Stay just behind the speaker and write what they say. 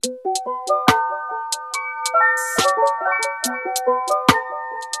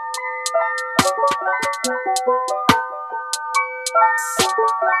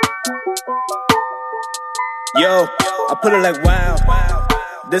Yo, I put it like wow,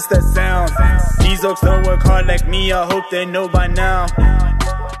 this that sound. These oaks don't work hard like me, I hope they know by now.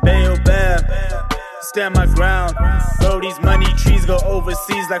 Bayo Bab, stand my ground. Bro, these money trees go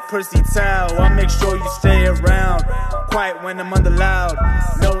overseas like Percy Tau. I make sure you stay around, quiet when I'm under loud.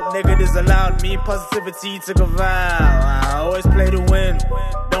 No negatives allowed, me positivity took a vow. I always play to win,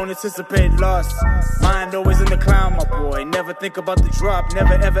 don't anticipate loss. Mind always in the clown, my boy. Never think about the drop,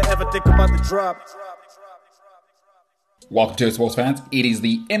 never ever ever think about the drop. Welcome to it, sports fans. It is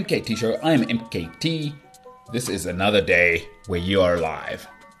the MKT show. I am MKT. This is another day where you are alive.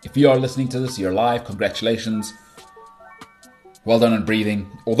 If you are listening to this, you're alive. Congratulations. Well done on breathing.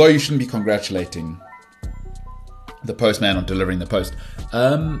 Although you shouldn't be congratulating the postman on delivering the post.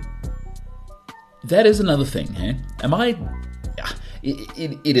 That is another thing, eh?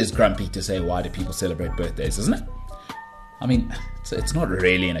 It is grumpy to say, why do people celebrate birthdays, isn't it? I mean, it's not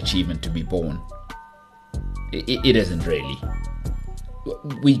really an achievement to be born. It isn't really.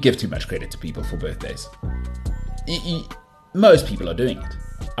 We give too much credit to people for birthdays. Most people are doing it.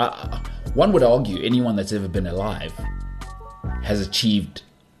 One would argue anyone that's ever been alive has achieved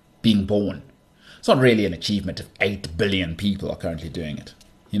being born. It's not really an achievement if 8 billion people are currently doing it.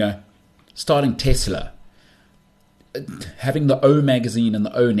 You know, starting Tesla, having the O magazine and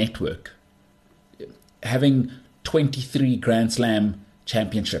the O network, having 23 Grand Slam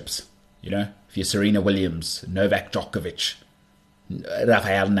championships, you know, if you're Serena Williams, Novak Djokovic,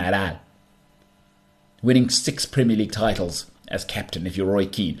 Rafael Nadal, winning 6 Premier League titles as captain if you're Roy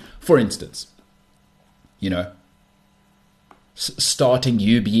Keane, for instance. You know, starting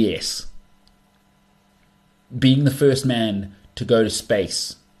UBS, being the first man to go to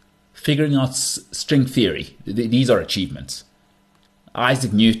space, figuring out string theory. These are achievements.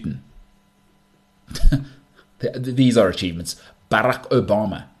 Isaac Newton. These are achievements. Barack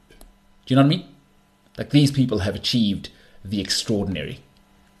Obama. Do you know what I mean? Like, these people have achieved the extraordinary.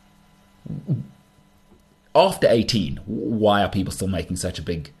 After 18, why are people still making such a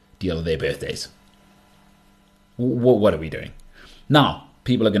big deal of their birthdays? What are we doing? Now,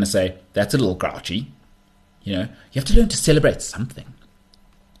 people are going to say, that's a little grouchy. You know, you have to learn to celebrate something.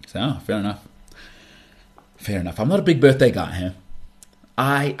 So, fair enough. Fair enough. I'm not a big birthday guy here.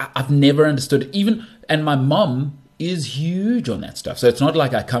 I've never understood it. Even, and my mum is huge on that stuff. So it's not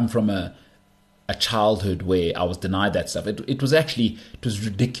like I come from a childhood where I was denied that stuff. It was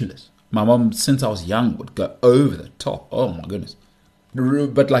ridiculous. My mum, since I was young, would go over the top. Oh my goodness.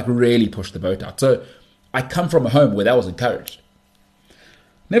 But like really push the boat out. So I come from a home where that was encouraged.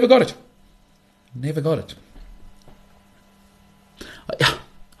 Never got it.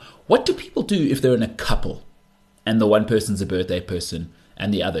 What do people do if they're in a couple and the one person's a birthday person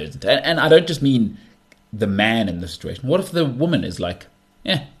and the other isn't? And I don't just mean the man in the situation. What if the woman is like,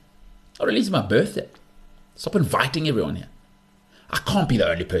 not really, it's my birthday. Stop inviting everyone here. I can't be the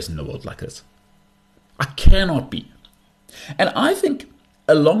only person in the world like this. I cannot be. And I think,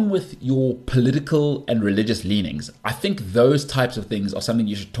 along with your political and religious leanings, I think those types of things are something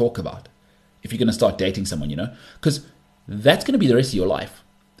you should talk about if you're going to start dating someone, you know? Because that's going to be the rest of your life.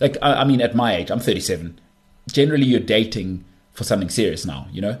 Like, I mean, at my age, I'm 37. Generally, you're dating for something serious now,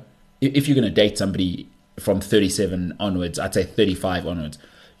 you know? If you're going to date somebody from 37 onwards, I'd say 35 onwards,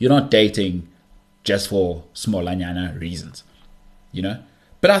 you're not dating just for smolanyana reasons, you know?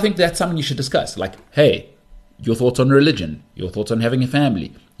 But I think that's something you should discuss. Like, hey, your thoughts on religion, your thoughts on having a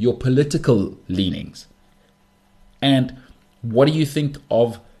family, your political leanings. And what do you think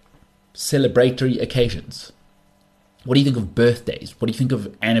of celebratory occasions? What do you think of birthdays? What do you think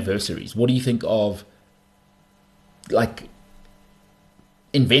of anniversaries? What do you think of, like,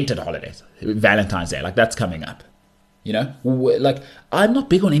 invented holidays? Valentine's Day, like, that's coming up. You know? Like, I'm not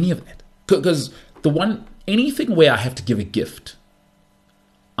big on any of that. Because anything where I have to give a gift,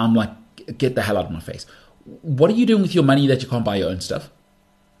 I'm like, get the hell out of my face. What are you doing with your money that you can't buy your own stuff?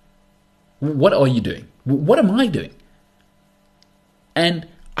 What are you doing? What am I doing? And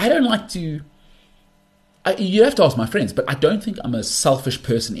I don't like to... you have to ask my friends, but I don't think I'm a selfish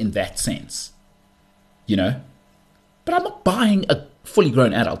person in that sense. You know? But I'm not buying a fully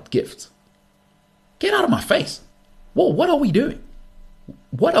grown adult gift. Get out of my face. Well, what are we doing?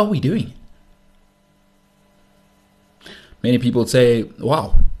 What are we doing? Many people say,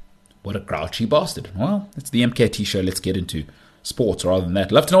 wow, what a grouchy bastard. Well, it's the MKT show. Let's get into sports rather than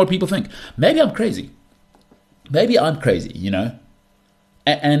that. Love to know what people think. Maybe I'm crazy. You know?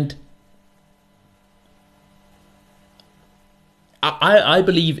 And I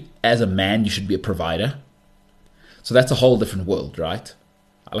believe as a man, you should be a provider. So that's a whole different world, right?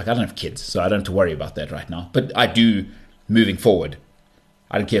 Like, I don't have kids, so I don't have to worry about that right now. But I do, moving forward,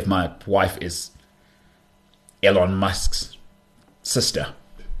 I don't care if my wife is Elon Musk's sister.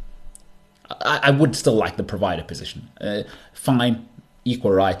 I would still like the provider position. Fine,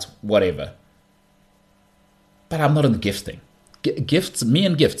 equal rights, whatever. But I'm not in the gifts thing. Gifts, me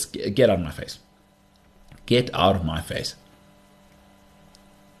and gifts, get out of my face. Get out of my face.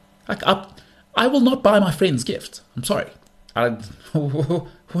 Like, I will not buy my friends gifts. I'm sorry. What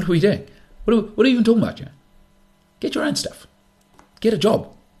are we doing? What are you even talking about here? Get your own stuff. Get a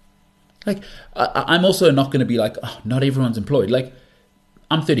job. Like, I'm also not going to be like, oh, not everyone's employed. Like,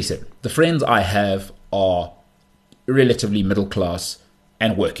 I'm 37. The friends I have are relatively middle class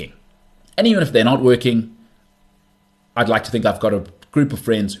and working. And even if they're not working, I'd like to think I've got a group of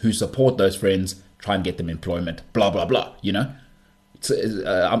friends who support those friends, try and get them employment, blah, blah, blah, you know?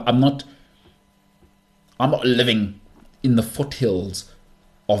 I'm not living in the foothills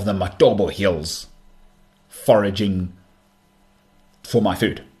of the Matobo Hills foraging for my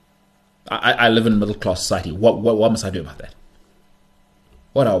food. I live in middle class society. What must I do about that?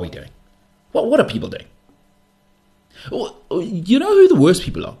 What are we doing? What are people doing? You know who the worst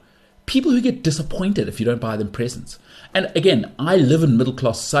people are? People who get disappointed if you don't buy them presents. And again, I live in middle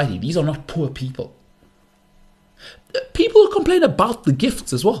class society. These are not poor people. People who complain about the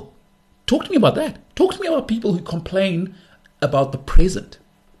gifts as well. Talk to me about that. Talk to me about people who complain about the present.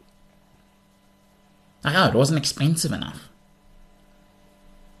 Oh, it wasn't expensive enough.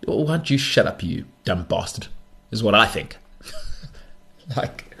 Why don't you shut up, you dumb bastard, is what I think.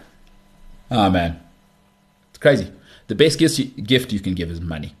 Like, oh man, it's crazy. The best gift you can give is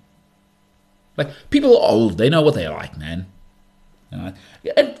money. Like, people are old, they know what they like, man.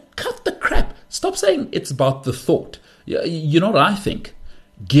 And cut the crap. Stop saying it's about the thought. You know what I think?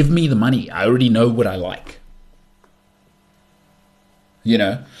 Give me the money. I already know what I like. You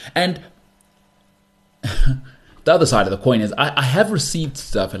know? And the other side of the coin is I have received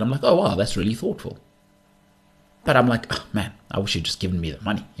stuff and I'm like, oh wow, that's really thoughtful. But I'm like, oh man, I wish you'd just given me the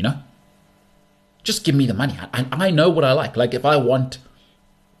money, you know? Just give me the money. I know what I like. Like, if I want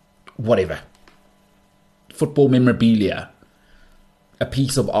whatever, football memorabilia, a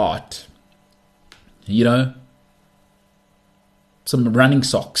piece of art, you know, some running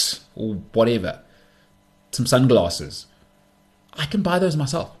socks or whatever, some sunglasses, I can buy those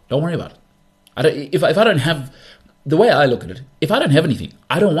myself. Don't worry about it. If I don't have, the way I look at it, if I don't have anything,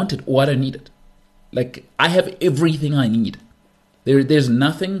 I don't want it or I don't need it. Like, I have everything I need. There's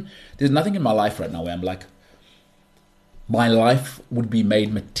nothing in my life right now where I'm like, my life would be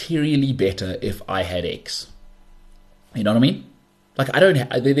made materially better if I had X. You know what I mean? Like,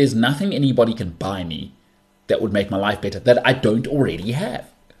 there's nothing anybody can buy me that would make my life better that I don't already have.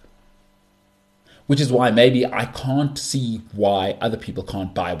 Which is why maybe I can't see why other people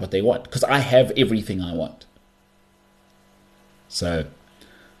can't buy what they want, because I have everything I want. So,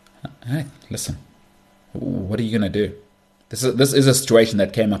 hey, listen, what are you going to do? This is a situation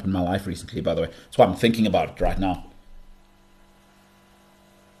that came up in my life recently, by the way. That's why I'm thinking about it right now.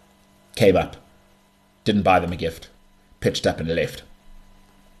 Came up. Didn't buy them a gift. Pitched up and left.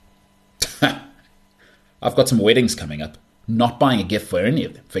 I've got some weddings coming up. Not buying a gift for any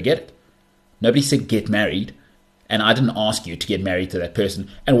of them. Forget it. Nobody said get married, and I didn't ask you to get married to that person.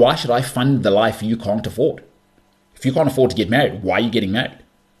 And why should I fund the life you can't afford? If you can't afford to get married, why are you getting married?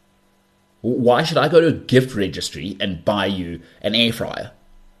 Why should I go to a gift registry and buy you an air fryer?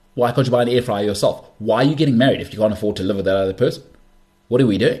 Why can't you buy an air fryer yourself? Why are you getting married if you can't afford to live with that other person? What are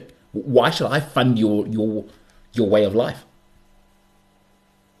we doing? Why should I fund your way of life?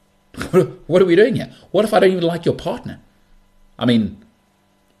 What are we doing here? What if I don't even like your partner? I mean,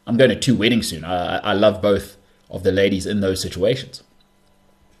 I'm going to 2 weddings soon. I love both of the ladies in those situations.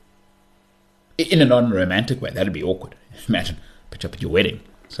 In a non-romantic way, that'd be awkward. Imagine, pitch up at your wedding.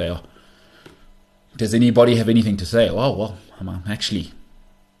 Say, oh, does anybody have anything to say? Oh, well, I'm actually,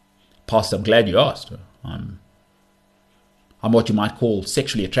 Pastor, I'm glad you asked. I'm what you might call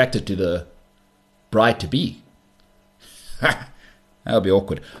sexually attracted to the bride-to-be. That'll be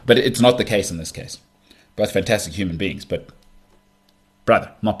awkward. But it's not the case in this case. Both fantastic human beings, but brother,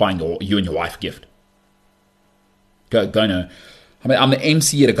 I'm not buying you and your wife a gift. Go no. I mean, I'm the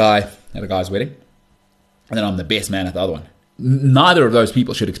MC at a guy's wedding, and then I'm the best man at the other one. Neither of those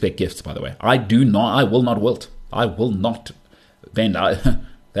people should expect gifts, by the way. I will not wilt. I will not bend.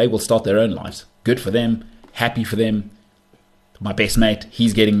 They will start their own lives. Good for them. Happy for them. My best mate,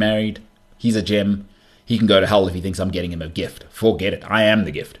 he's getting married. He's a gem. He can go to hell if he thinks I'm getting him a gift. Forget it. I am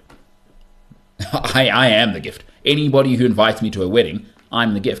the gift. I am the gift. Anybody who invites me to a wedding,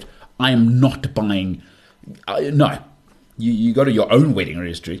 I'm the gift. I am not buying. No. You go to your own wedding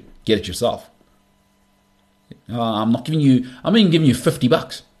registry. Get it yourself. I'm even giving you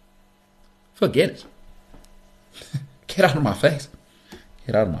 $50. Forget it. Get out of my face.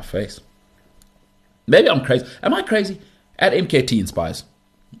 Get out of my face. Maybe I'm crazy. Am I crazy? At MKT Inspires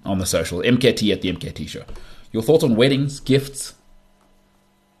on the social. MKT at the MKT show. Your thoughts on weddings, gifts,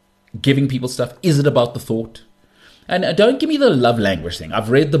 giving people stuff. Is it about the thought? And don't give me the love language thing. I've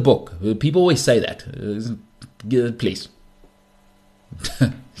read the book. People always say that. Please.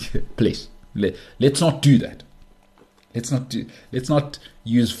 Please. Let's not do that. Let's not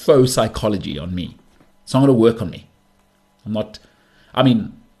use faux psychology on me. It's not going to work on me.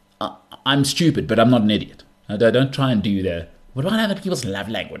 I'm stupid, but I'm not an idiot. Don't try and do that. What about other people's love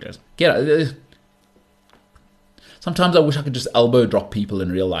languages? Get out. Sometimes I wish I could just elbow drop people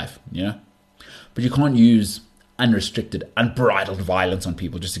in real life, But you can't use unrestricted, unbridled violence on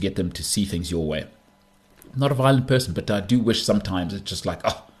people just to get them to see things your way. I'm not a violent person, but I do wish sometimes it's just like,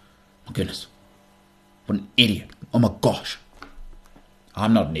 oh, my goodness. What an idiot. Oh my gosh.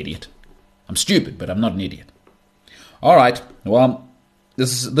 I'm not an idiot. I'm stupid, but I'm not an idiot. All right. Well,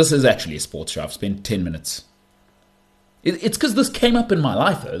 this is actually a sports show. I've spent 10 minutes. It's because this came up in my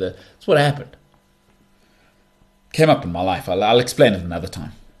life, though. That's what happened. Came up in my life. I'll explain it another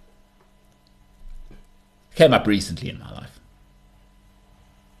time. Came up recently in my life.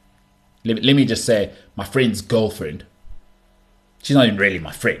 Let me just say, my friend's girlfriend, she's not even really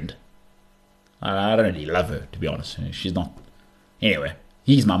my friend. I don't really love her, to be honest. She's not. Anyway,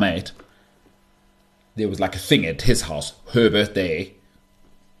 he's my mate. There was like a thing at his house, her birthday.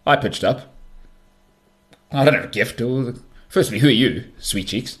 I pitched up. I don't have a gift. Firstly, who are you, sweet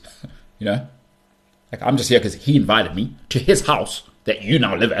cheeks? Like, I'm just here because he invited me to his house that you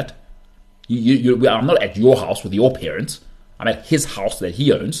now live at. I'm not at your house with your parents. I'm at his house that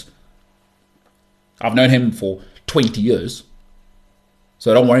he owns. I've known him for 20 years.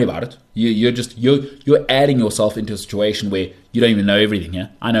 So don't worry about it. You're adding yourself into a situation where you don't even know everything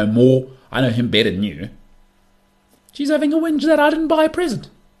here. I know more. I know him better than you. She's having a whinge that I didn't buy a present.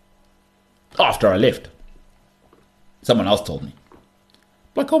 After I left. Someone else told me.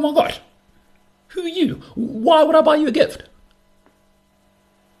 Like, oh my God. Who are you? Why would I buy you a gift?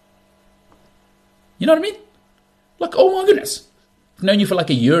 You know what I mean? Like, oh my goodness. I've known you for like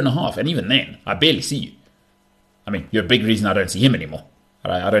a year and a half, and even then, I barely see you. I mean, you're a big reason I don't see him anymore.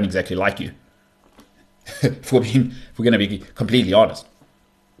 I don't exactly like you. if we're going to be completely honest.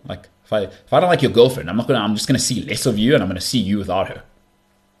 Like, if I don't like your girlfriend, I'm just going to see less of you, and I'm going to see you without her.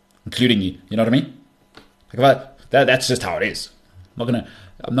 Including you. You know what I mean? Like, that's just how it is. I'm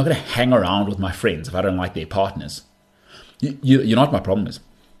not gonna hang around with my friends if I don't like their partners. You know what my problem is?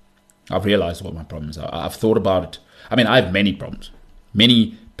 I've realized what my problem is. I've thought about it. I mean, I have many problems,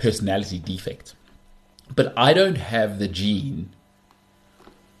 many personality defects, but I don't have the gene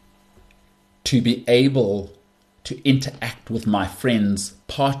to be able to interact with my friends'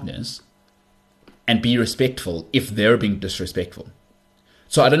 partners and be respectful if they're being disrespectful.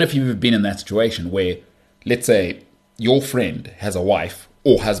 So I don't know if you've ever been in that situation where, let's say, your friend has a wife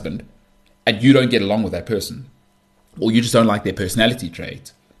or husband and you don't get along with that person, or you just don't like their personality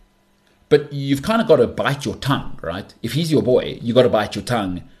traits. But you've kind of got to bite your tongue, right? If he's your boy, you got to bite your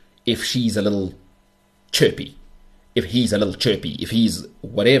tongue if she's a little chirpy, if he's a little chirpy, if he's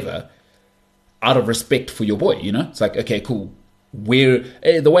whatever, out of respect for your boy, It's like, okay, cool.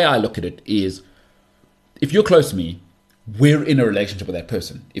 The way I look at it is, if you're close to me, we're in a relationship with that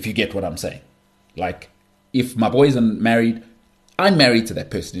person, if you get what I'm saying. Like, if my boy isn't married, I'm married to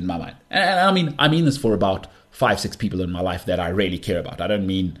that person in my mind. And I mean this for about 5-6 people in my life that I really care about. I don't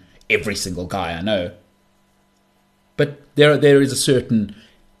mean every single guy I know. But there is a certain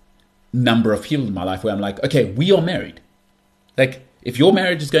number of people in my life where I'm like, okay, we are married. Like, if your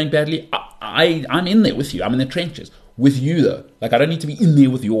marriage is going badly, I'm in there with you. I'm in the trenches with you, though. Like, I don't need to be in there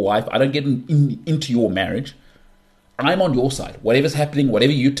with your wife. I don't get into your marriage. I'm on your side. Whatever's happening,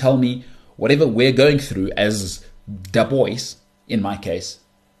 whatever you tell me, whatever we're going through as the boys, in my case,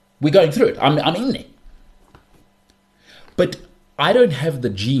 we're going through it. I'm in there. But I don't have the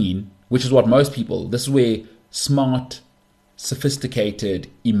gene, which is what most people, this is where smart,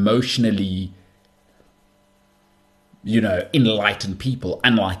 sophisticated, emotionally, enlightened people,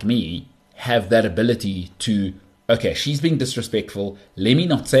 unlike me, have that ability to, okay, she's being disrespectful. Let me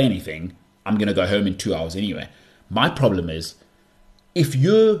not say anything. I'm going to go home in 2 hours anyway. My problem is, if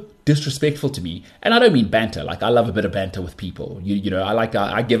you're disrespectful to me, and I don't mean banter, like I love a bit of banter with people,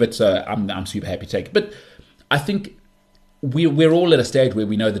 I give it, so I'm super happy to take it. But I think we're all at a stage where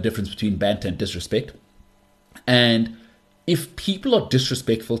we know the difference between banter and disrespect. And if people are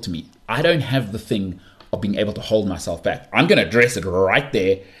disrespectful to me, I don't have the thing of being able to hold myself back. I'm going to address it right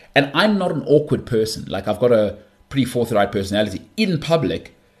there. And I'm not an awkward person. Like, I've got a pretty forthright personality in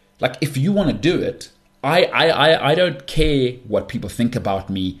public. Like, if you want to do it, I don't care what people think about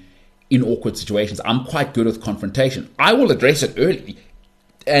me in awkward situations. I'm quite good with confrontation. I will address it early.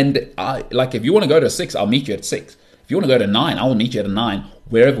 And if you want to go to 6, I'll meet you at 6. If you want to go to 9, I will meet you at 9,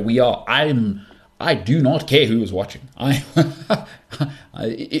 wherever we are. I do not care who is watching.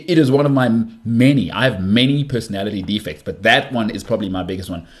 It is one of my many. I have many personality defects, but that one is probably my biggest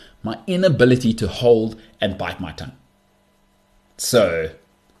one. My inability to hold and bite my tongue. So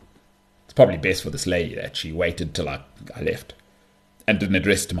it's probably best for this lady that she waited till I left and didn't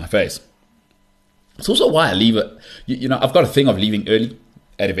address it to my face. It's also why I leave it. I've got a thing of leaving early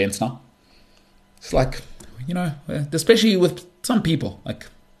at events now. It's like, especially with some people, like,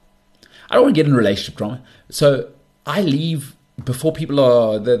 I don't want to get in relationship drama. So I leave before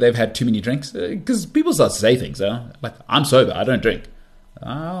people they've had too many drinks, because people start to say things. Like, I'm sober, I don't drink.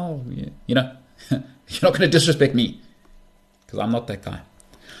 You're not going to disrespect me, because I'm not that guy.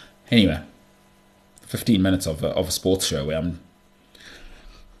 Anyway, 15 minutes of a sports show where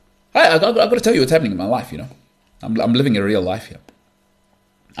I've got to tell you what's happening in my life. I'm living a real life here.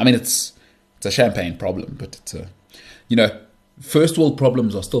 I mean, it's a champagne problem, but it's first world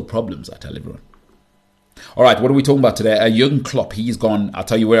problems are still problems, I tell everyone. All right, what are we talking about today? Jurgone Klopp, he's gone. I'll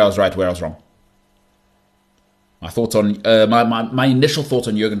tell you where I was right, where I was wrong. My thoughts on my initial thoughts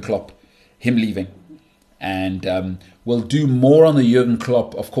on Jurgone Klopp, him leaving, and we'll do more on the Jurgone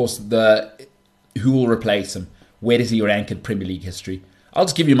Klopp. Of course, who will replace him? Where does he rank in Premier League history? I'll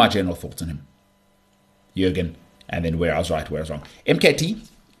just give you my general thoughts on him, Jurgen, and then where I was right, where I was wrong. MKT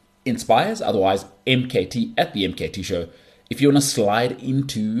inspires. Otherwise, MKT at the MKT show. If you want to slide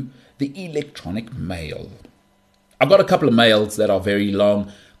into the electronic mail, I've got a couple of mails that are very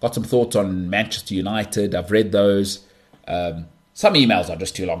long. Got some thoughts on Manchester United. I've read those. Some emails are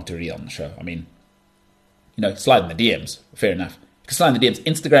just too long to read on the show. I mean, slide in the DMs. Fair enough. You can slide in the DMs.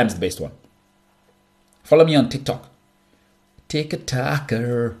 Instagram's the best one. Follow me on TikTok.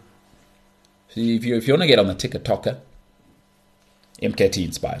 TikToker. If you want to get on the TikToker, MKT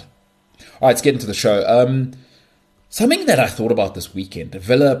inspired. All right, let's get into the show. Something that I thought about this weekend.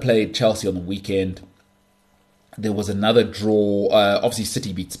 Villa played Chelsea on the weekend. There was another draw. Obviously,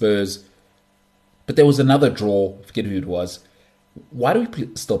 City beat Spurs. But there was another draw. I forget who it was. Why do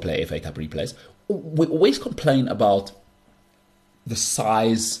we still play FA Cup replays? We always complain about the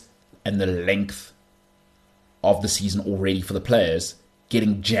size and the length of the season already for the players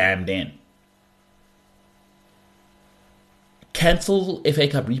getting jammed in. Cancel FA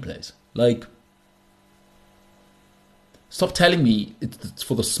Cup replays. Like, stop telling me it's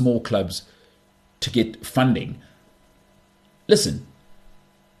for the small clubs to get funding. Listen,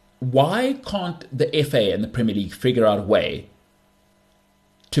 why can't the FA and the Premier League figure out a way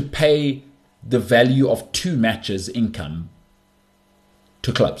to pay the value of 2 matches income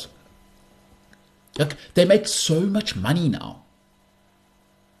to clubs? Look, they make so much money now.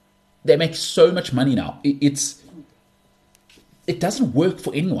 It doesn't work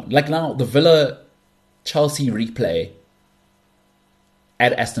for anyone. Like now, the Villa-Chelsea replay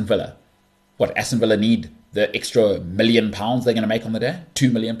at Aston Villa. What, Aston Villa need the extra £1 million they're going to make on the day?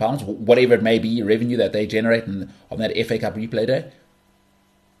 £2 million, whatever it may be, revenue that they generate on that FA Cup replay day?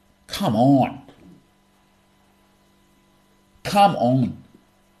 Come on.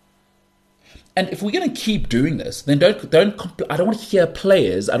 And if we're going to keep doing this, then I don't want to hear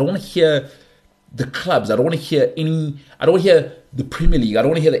players. I don't want to hear the clubs. I don't want to hear the Premier League. I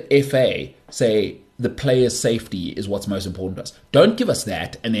don't want to hear the FA say the players' safety is what's most important to us. Don't give us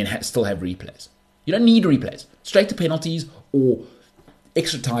that and then still have replays. You don't need replays. Straight to penalties or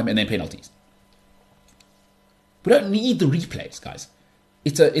extra time and then penalties. We don't need the replays, guys.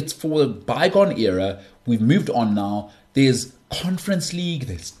 It's for the bygone era. We've moved on now. There's Conference League.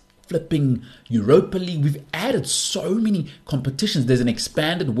 There's flipping Europa League. We've added so many competitions. There's an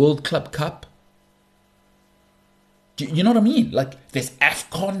expanded World Club Cup. You know what I mean? Like, there's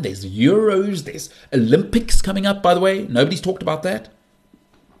AFCON, there's Euros, there's Olympics coming up, by the way. Nobody's talked about that.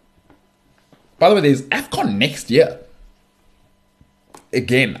 By the way, there's AFCON next year.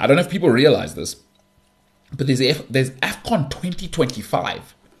 Again, I don't know if people realize this, but there's AFCON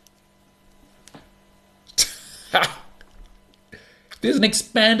 2025. There's an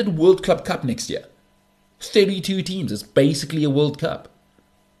expanded World Club Cup next year. 32 teams. It's basically a World Cup.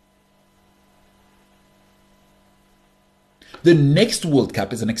 The next World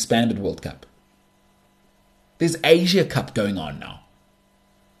Cup is an expanded World Cup. There's Asia Cup going on now.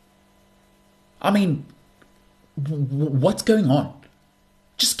 I mean, what's going on?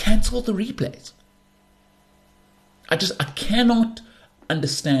 Just cancel the replays. I cannot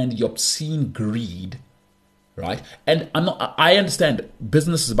understand the obscene greed, right? And I understand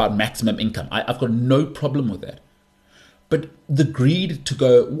business is about maximum income. I've got no problem with that. But the greed to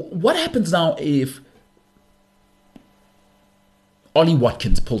go, what happens now if Ollie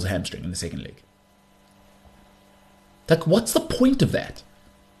Watkins pulls a hamstring in the second leg? Like, what's the point of that?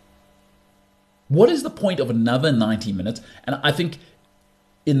 What is the point of another 90 minutes? And I think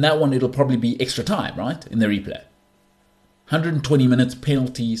in that one, it'll probably be extra time, right? In the replay. 120 minutes,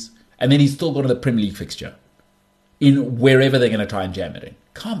 penalties, and then he's still got a Premier League fixture in wherever they're going to try and jam it in.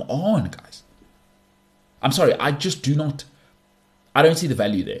 Come on, guys. I'm sorry, I just I don't see the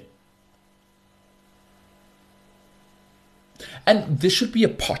value there. And there should be a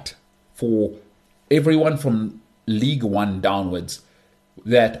pot for everyone from League One downwards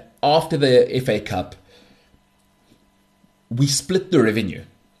that after the FA Cup, we split the revenue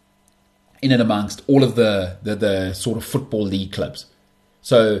in and amongst all of the sort of football league clubs.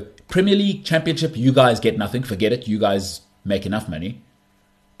 So Premier League, Championship, you guys get nothing. Forget it. You guys make enough money.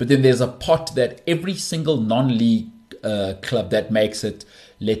 But then there's a pot that every single non-league club that makes it,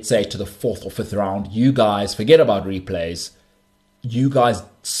 let's say, to the 4th or 5th round, you guys forget about replays. You guys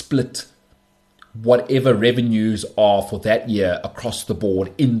split whatever revenues are for that year across the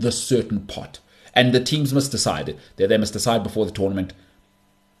board in this certain pot. And the teams must decide. They must decide before the tournament.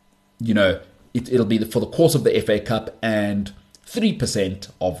 You know, it'll be for the course of the FA Cup, and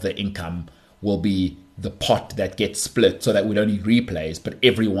 3% of the income will be the pot that gets split so that we don't need replays, but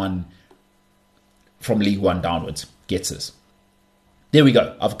everyone from League One downwards gets this. There we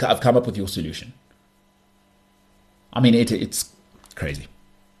go. I've come up with your solution. I mean, it's crazy.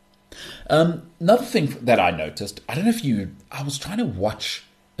 Another thing that I noticed, I don't know if I was trying to watch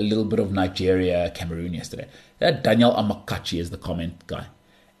a little bit of Nigeria, Cameroon yesterday. That Daniel Amakachi is the comment guy.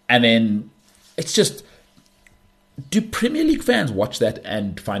 And then it's just, do Premier League fans watch that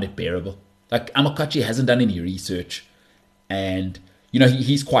and find it bearable? Like, Amakachi hasn't done any research, and you know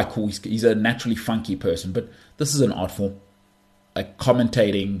he's quite cool. He's a naturally funky person, but this is an art form, like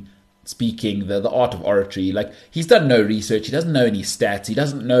commentating, speaking, the art of oratory. Like, he's done no research. He doesn't know any stats. He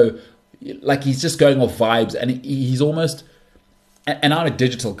doesn't know, like, he's just going off vibes, and he's almost. And I'm a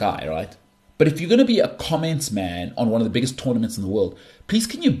digital guy, right? But if you're going to be a comments man on one of the biggest tournaments in the world, please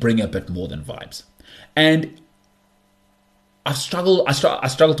can you bring a bit more than vibes? And I struggled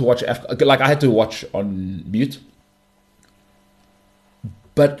to watch Africa. Like, I had to watch on mute.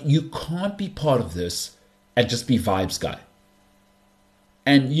 But you can't be part of this and just be vibes guy.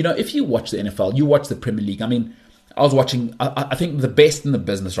 And, you know, if you watch the NFL, you watch the Premier League. I mean, I was watching, I think the best in the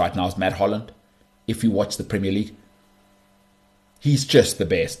business right now is Matt Holland. If you watch the Premier League, he's just the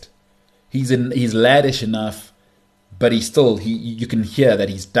best. He's laddish enough, but you can hear that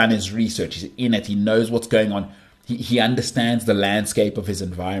he's done his research. He's in it. He knows what's going on. He understands the landscape of his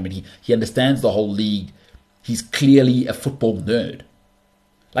environment. He understands the whole league. He's clearly a football nerd.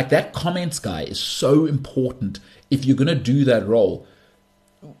 Like, that comments guy is so important if you're going to do that role.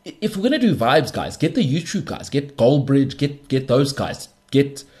 If we're going to do vibes guys, get the YouTube guys, get Goldbridge, get those guys,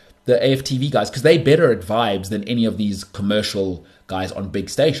 get the AFTV guys, because they're better at vibes than any of these commercial guys on big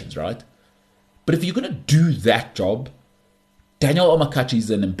stations, right? But if you're going to do that job, Daniel Omakachi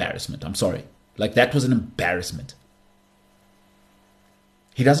is an embarrassment. I'm sorry. Like, that was an embarrassment.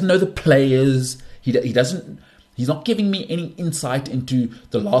 He doesn't know the players. He's not giving me any insight into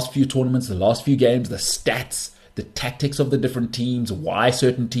the last few tournaments, the last few games, the stats, the tactics of the different teams, why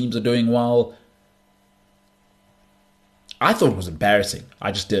certain teams are doing well. I thought it was embarrassing.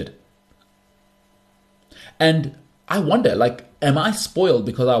 I just did. And I wonder, like, am I spoiled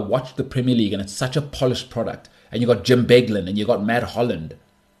because I watched the Premier League and it's such a polished product? And you got Jim Beglin and you got Matt Holland.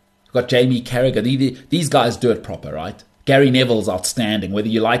 You got Jamie Carragher. These guys do it proper, right? Gary Neville's outstanding. Whether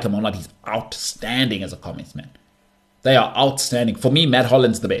you like him or not, he's outstanding as a comments man. They are outstanding. For me, Matt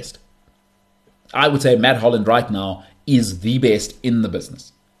Holland's the best. I would say Matt Holland right now is the best in the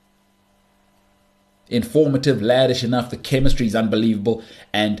business. Informative, laddish enough. The chemistry is unbelievable.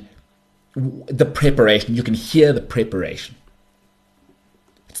 And the preparation, you can hear the preparation.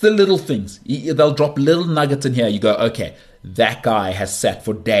 It's the little things. They'll drop little nuggets in here. You go, okay, that guy has sat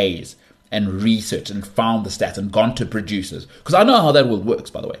for days and researched and found the stats and gone to producers. Because I know how that world works,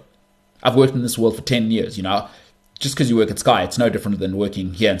 by the way. I've worked in this world for 10 years, you know. Just because you work at Sky, it's no different than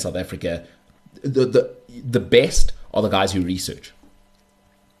working here in South Africa. The best are the guys who research.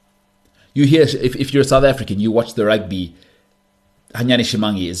 You hear, if you're a South African, you watch the rugby, Hanyani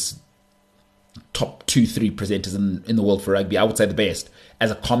Shimangi is top 2-3 presenters in the world for rugby. I would say the best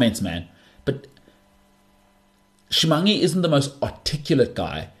as a comments man. But Shimangi isn't the most articulate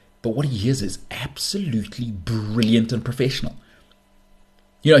guy But what he is absolutely brilliant and professional.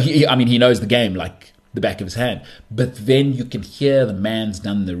 You know, he knows the game like the back of his hand. But then you can hear the man's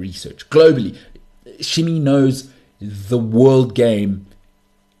done the research. Globally, Shimmy knows the world game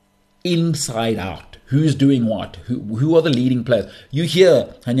inside out. Who's doing what? Who are the leading players? You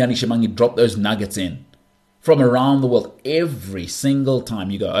hear Hanyani Shimangi drop those nuggets in from around the world every single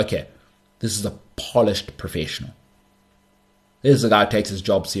time. You go, okay, this is a polished professional. This is a guy who takes his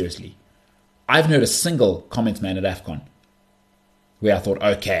job seriously. I haven't heard a single comments man at AFCON where I thought,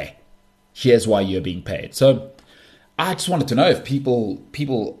 okay, here's why you're being paid. So I just wanted to know if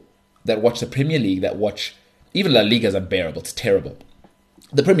people that watch the Premier League, that watch, even La Liga is unbearable, it's terrible.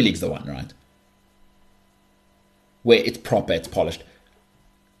 The Premier League's the one, right? Where it's proper, it's polished.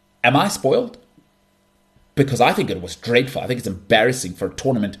 Am I spoiled? Because I think it was dreadful. I think it's embarrassing for a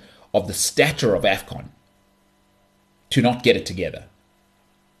tournament of the stature of AFCON to not get it together.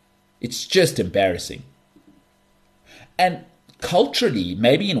 It's just embarrassing. And culturally,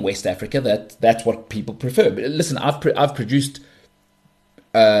 maybe in West Africa, that's what people prefer. But listen, I've produced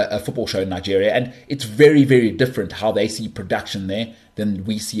a football show in Nigeria, and it's very, very different how they see production there than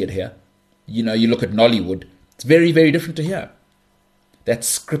we see it here. You know, you look at Nollywood, it's very, very different to here. That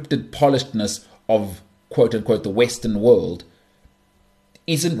scripted polishedness of, quote unquote, the Western world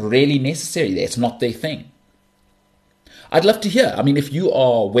isn't really necessary there. It's not their thing. I'd love to hear. I mean, if you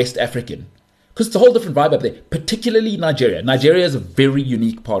are West African, because it's a whole different vibe up there, particularly Nigeria. Nigeria is a very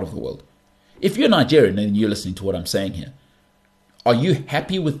unique part of the world. If you're Nigerian and you're listening to what I'm saying here, are you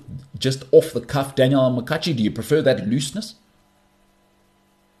happy with just off-the-cuff Daniel Amokachi? Do you prefer that looseness?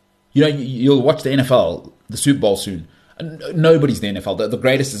 You know, you'll watch the NFL, the Super Bowl soon. Nobody's the NFL. The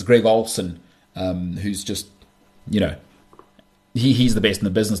greatest is Greg Olsen, who's just, you know, he's the best in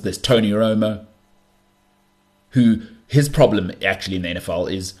the business. There's Tony Romo, who his problem actually in the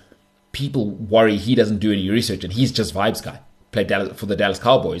NFL is people worry he doesn't do any research and he's just vibes guy. Played for the Dallas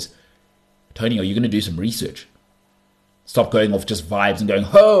Cowboys. Tony, are you going to do some research? Stop going off just vibes and going,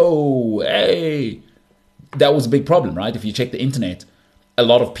 ho, hey. That was a big problem, right? If you check the internet, a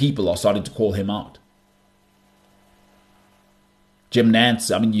lot of people are starting to call him out. Jim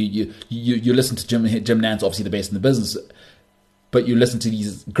Nantz, I mean, you listen to Jim Nantz, obviously the best in the business, but you listen to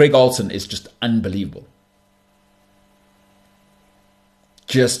these, Greg Olsen is just unbelievable.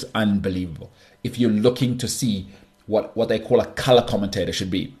 Just unbelievable. If you're looking to see what they call a color commentator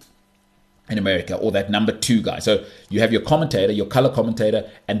should be in America, or that number two guy. So you have your commentator, your color commentator,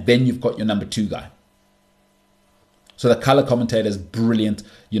 and then you've got your number two guy. So the color commentator is brilliant.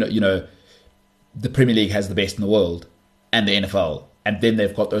 You know, the Premier League has the best in the world, and the NFL, and then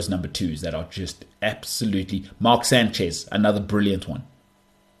they've got those number twos that are just absolutely. Mark Sanchez, another brilliant one.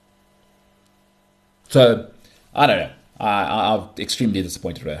 So I don't know. I'm extremely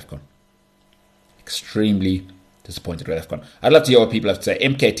disappointed with AFCON. Extremely disappointed with AFCON. I'd love to hear what people have to say.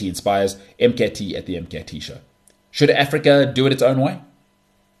 MKT inspires. MKT at the MKT show. Should Africa do it its own way?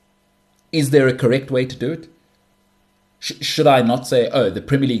 Is there a correct way to do it? Should I not say, oh, the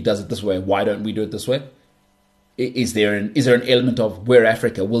Premier League does it this way, why don't we do it this way? Is there an element of we're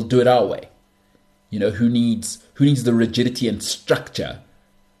Africa, we'll do it our way? You know, who needs the rigidity and structure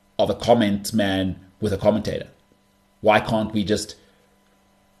of a comment man with a commentator? Why can't we just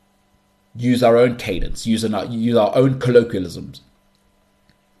use our own cadence, use our own colloquialisms?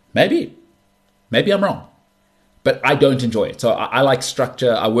 Maybe I'm wrong, but I don't enjoy it. So I like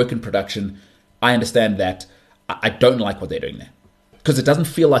structure. I work in production. I understand that. I don't like what they're doing there because it doesn't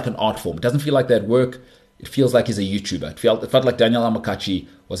feel like an art form. It doesn't feel like that work. It feels like he's a YouTuber. It felt like Daniel Amokachi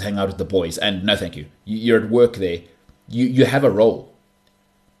was hanging out with the boys. And no, thank you. You're at work there. You have a role.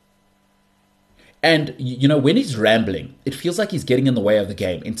 And, you know, when he's rambling, it feels like he's getting in the way of the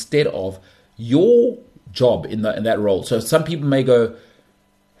game instead of your job in that role. So some people may go,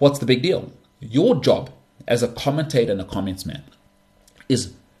 what's the big deal? Your job as a commentator and a comments man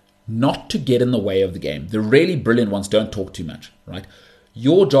is not to get in the way of the game. The really brilliant ones don't talk too much, right?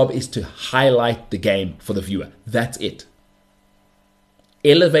 Your job is to highlight the game for the viewer. That's it.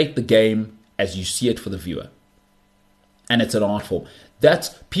 Elevate the game as you see it for the viewer. And it's an art form.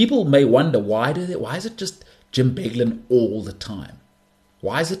 People may wonder, why is it just Jim Beglin all the time?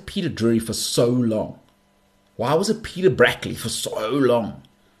 Why is it Peter Drury for so long? Why was it Peter Brackley for so long?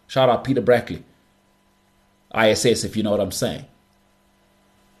 Shout out Peter Brackley. ISS, if you know what I'm saying.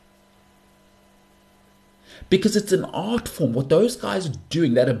 Because it's an art form. What those guys are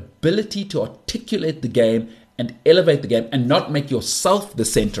doing, that ability to articulate the game and elevate the game and not make yourself the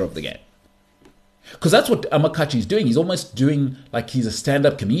center of the game. Because that's what Amokachi is doing. He's almost doing like he's a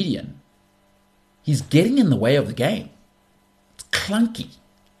stand-up comedian. He's getting in the way of the game. It's clunky.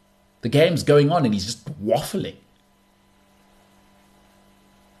 The game's going on and he's just waffling.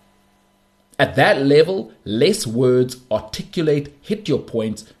 At that level, less words, articulate, hit your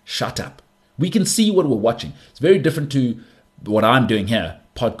points, shut up. We can see what we're watching. It's very different to what I'm doing here,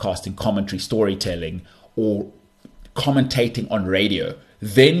 podcasting, commentary, storytelling, or commentating on radio.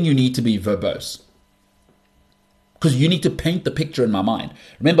 Then you need to be verbose. Because you need to paint the picture in my mind.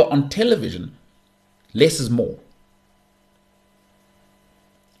 Remember, on television, less is more.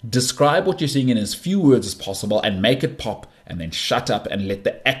 Describe what you're seeing in as few words as possible and make it pop, and then shut up and let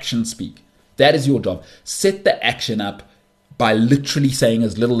the action speak. That is your job. Set the action up by literally saying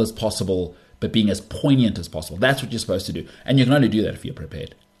as little as possible, but being as poignant as possible. That's what you're supposed to do. And you can only do that if you're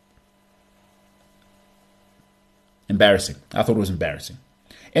prepared. Embarrassing. I thought it was embarrassing.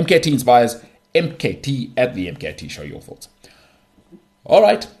 MKT inspires. MKT at the MKT Show. Your thoughts. All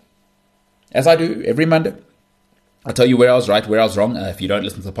right. As I do every Monday, I'll tell you where I was right, where I was wrong. If you don't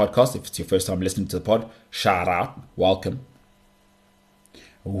listen to the podcast, if it's your first time listening to the pod, shout out. Welcome.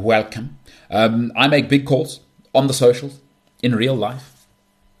 I make big calls on the socials, in real life.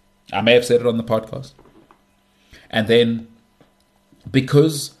 I may have said it on the podcast. And then,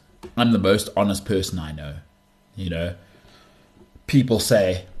 because I'm the most honest person I know, people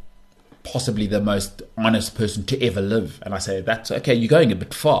say, possibly the most honest person to ever live. And I say, that's okay, you're going a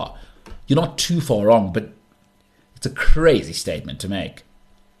bit far. You're not too far wrong, but it's a crazy statement to make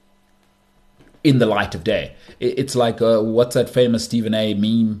in the light of day. It's like, what's that famous Stephen A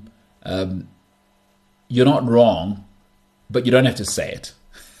meme? You're not wrong, but you don't have to say it.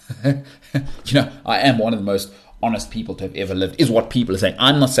 I am one of the most honest people to have ever lived, is what people are saying.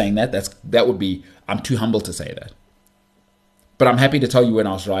 I'm not saying that. I'm too humble to say that. But I'm happy to tell you when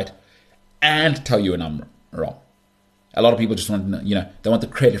I was right and tell you when I'm wrong. A lot of people just want to, they want the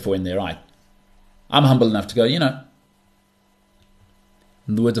credit for when they're right. I'm humble enough to go,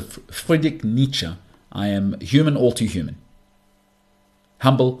 in the words of Friedrich Nietzsche, I am human, all too human.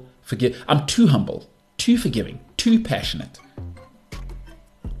 Humble, forgive. I'm too humble, too forgiving, too passionate.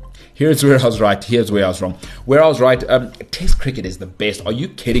 Here's where I was right. Here's where I was wrong. Where I was right, Test cricket is the best. Are you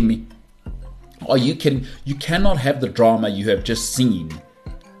kidding me? Are you kidding? You cannot have the drama you have just seen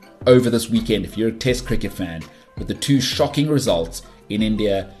over this weekend, if you're a Test cricket fan, with the two shocking results in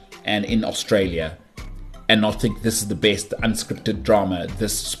India and in Australia, and not think this is the best unscripted drama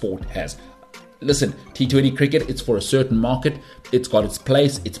this sport has. Listen, T20 cricket, it's for a certain market. It's got its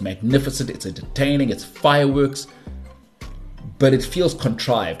place. It's magnificent. It's entertaining. It's fireworks. But it feels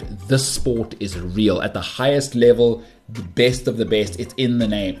contrived. This sport is real. At the highest level, the best of the best. It's in the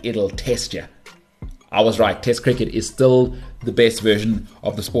name. It'll test you. I was right. Test cricket is still the best version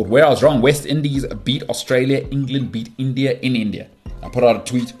of the sport. Where I was wrong, West Indies beat Australia. England beat India in India. I put out a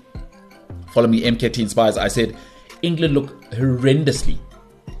tweet. Follow me, MKT Inspires. I said, England look horrendously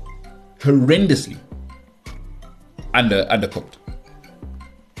undercooked.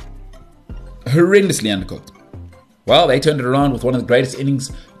 Horrendously undercooked. Well, they turned it around with one of the greatest innings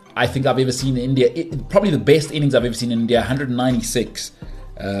I think I've ever seen in India. Probably the best innings I've ever seen in India, 196.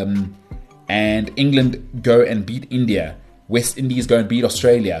 And England go and beat India. West Indies go and beat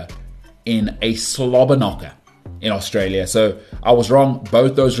Australia in a slobber knocker in Australia. So I was wrong.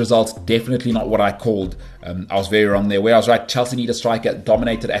 Both those results, definitely not what I called. I was very wrong there. Where I was right, Chelsea need a striker,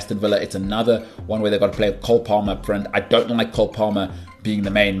 dominated Aston Villa. It's another one where they've got to play Cole Palmer up front. I don't like Cole Palmer being the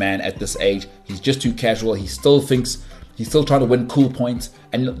main man at this age. He's just too casual. He still thinks he's still trying to win cool points.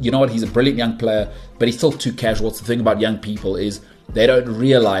 And you know what? He's a brilliant young player, but he's still too casual. It's the thing about young people is they don't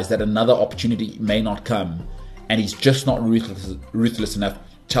realize that another opportunity may not come. And he's just not ruthless enough.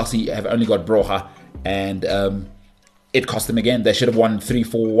 Chelsea have only got Broha, and it cost them again. They should have won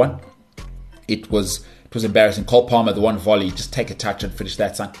 3-4-1. It was embarrassing. Cole Palmer, the one volley, just take a touch and finish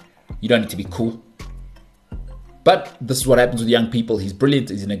that, son. You don't need to be cool. But this is what happens with young people. He's brilliant.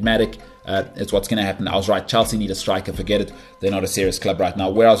 He's enigmatic. It's what's going to happen. I was right. Chelsea need a striker. Forget it. They're not a serious club right now.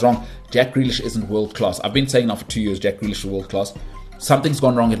 Where I was wrong, Jack Grealish isn't world class. I've been saying now for 2 years, Jack Grealish is world class. Something's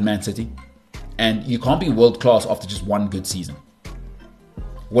gone wrong at Man City. And you can't be world class after just one good season.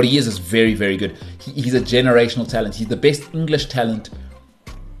 What he is very, very good. He's a generational talent. He's the best English talent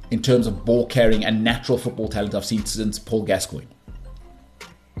in terms of ball carrying and natural football talent I've seen since Paul Gascoigne.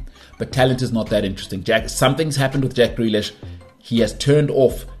 But talent is not that interesting. Something's happened with Jack Grealish. He has turned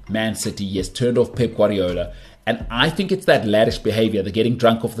off Man City. He has turned off Pep Guardiola. And I think it's that laddish behavior, the getting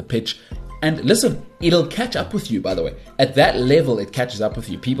drunk off the pitch. And listen, it'll catch up with you, by the way. At that level, it catches up with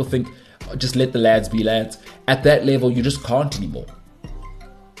you. People think, oh, just let the lads be lads. At that level, you just can't anymore.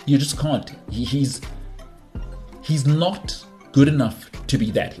 You just can't. He's not good enough to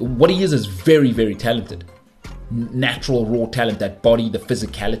be that. What he is very, very talented. natural raw talent, that body, the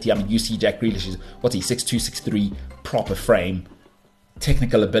physicality. I mean, you see Jack Grealish, what's he, 6'2", 6'3", proper frame,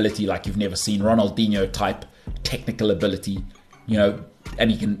 technical ability like you've never seen, Ronaldinho type technical ability, you know,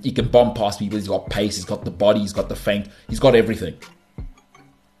 and he can bomb past people. He's got pace, he's got the body, he's got the feint, he's got everything.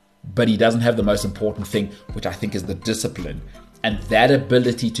 But he doesn't have the most important thing, which I think is the discipline, and that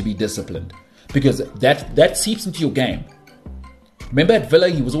ability to be disciplined, because that seeps into your game. Remember at Villa,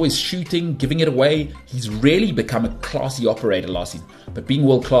 he was always shooting, giving it away. He's really become a classy operator last season. But being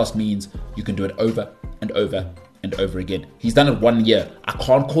world-class means you can do it over and over and over again. He's done it 1 year. I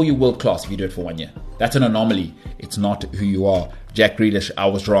can't call you world-class if you do it for 1 year. That's an anomaly. It's not who you are. Jack Grealish, I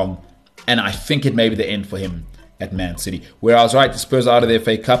was wrong. And I think it may be the end for him at Man City. Where I was right, the Spurs are out of the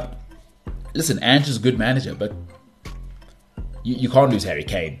FA Cup. Listen, Ange is a good manager, but you can't lose Harry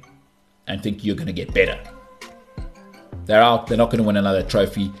Kane and think you're going to get better. They're out. They're not going to win another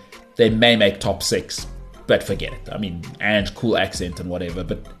trophy. They may make top 6, but forget it. I mean, Ange, cool accent and whatever,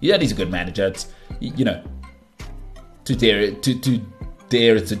 but yeah, he's a good manager. It's, you know, to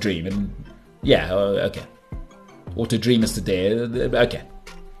dare it's a dream, and yeah, okay. Or to dream is to dare. Okay,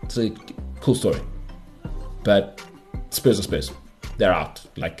 it's a cool story. But Spurs are Spurs. They're out.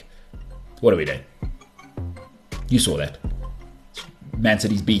 Like, what are we doing? You saw that. Man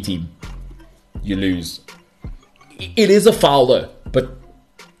City's B team. You lose. It is a foul though, but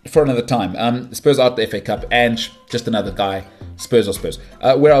for another time. Spurs out the FA Cup. Ange, just another guy. Spurs are Spurs.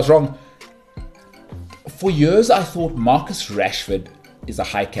 Where I was wrong, for years I thought Marcus Rashford is a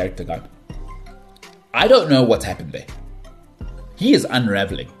high character guy. I don't know what's happened there. He is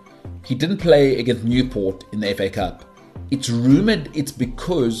unraveling. He didn't play against Newport in the FA Cup. It's rumoured it's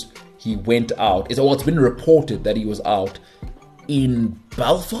because he went out. It's been reported that he was out in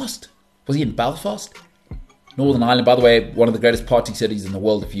Belfast. Was he in Belfast? Northern Ireland, by the way, one of the greatest party cities in the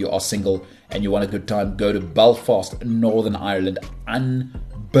world. If you are single and you want a good time, go to Belfast, Northern Ireland.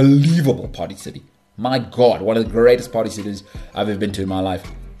 Unbelievable party city. My God, one of the greatest party cities I've ever been to in my life.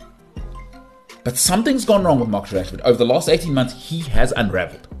 But something's gone wrong with Marcus Rashford. Over the last 18 months, he has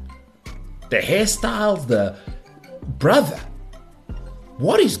unraveled. The hairstyles, the brother.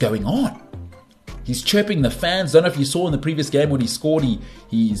 What is going on? He's chirping the fans. Don't know if you saw in the previous game when he scored,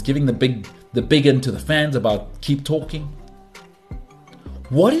 he's giving the big in to the fans about keep talking.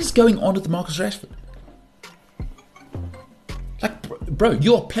 What is going on with Marcus Rashford? Like, bro,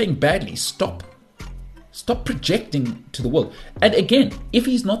 you're playing badly. Stop projecting to the world. And again, if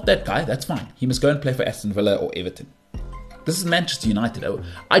he's not that guy, that's fine. He must go and play for Aston Villa or Everton. This is Manchester United.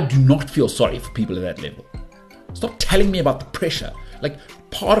 I do not feel sorry for people at that level. Stop telling me about the pressure. Like,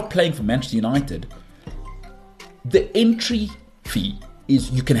 part of playing for Manchester United, the entry fee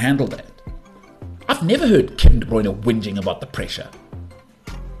is you can handle that. I've never heard Kevin De Bruyne whinging about the pressure.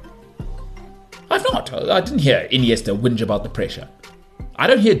 I've not. I didn't hear Iniesta whinge about the pressure. I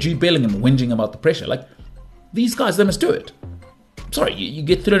don't hear Jude Bellingham whinging about the pressure. Like, these guys, they must do it. Sorry, you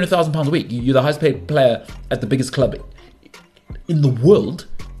get £300,000 a week. You're the highest paid player at the biggest club in the world,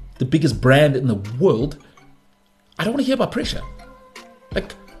 the biggest brand in the world. I don't want to hear about pressure.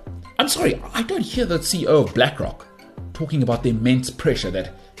 Like, I'm sorry, I don't hear the CEO of BlackRock talking about the immense pressure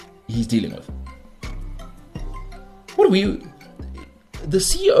that he's dealing with. The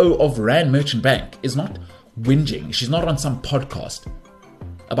CEO of Rand Merchant Bank is not whinging. She's not on some podcast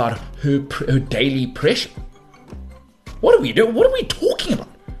about her daily pressure. What are we doing? What are we talking about?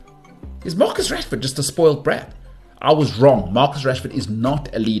 Is Marcus Rashford just a spoiled brat? I was wrong. Marcus Rashford is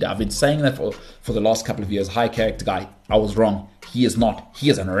not a leader. I've been saying that for the last couple of years. High character guy. I was wrong. He is not. He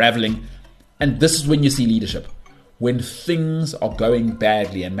is unraveling. And this is when you see leadership. When things are going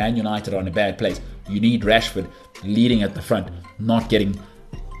badly and Man United are in a bad place, you need Rashford leading at the front, not getting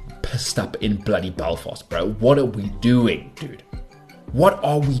pissed up in bloody Belfast, bro. What are we doing, dude? What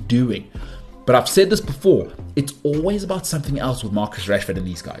are we doing? But I've said this before. It's always about something else with Marcus Rashford and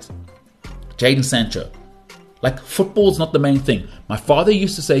these guys. Jadon Sancho. Like, football's not the main thing. My father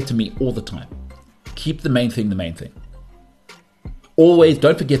used to say to me all the time, keep the main thing the main thing. Always,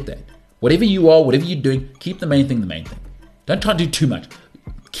 don't forget that. Whatever you are, whatever you're doing, keep the main thing the main thing. Don't try to do too much.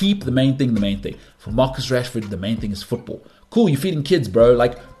 Keep the main thing the main thing. For Marcus Rashford, the main thing is football. Cool, you're feeding kids, bro.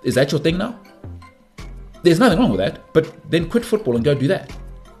 Like, is that your thing now? There's nothing wrong with that, but then quit football and go do that.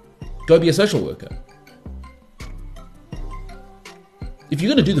 Go be a social worker. If you're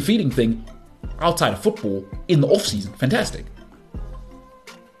going to do the feeding thing outside of football in the off-season, fantastic.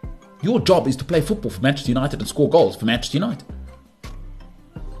 Your job is to play football for Manchester United and score goals for Manchester United.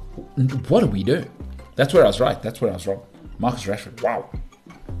 What are we doing? That's where I was right. That's where I was wrong. Marcus Rashford, wow.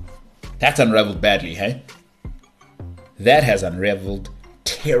 That's unraveled badly, hey? That has unraveled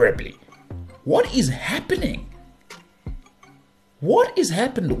terribly. What is happening? What is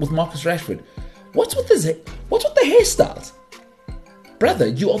happened with Marcus Rashford? What's with the hairstyles? Brother,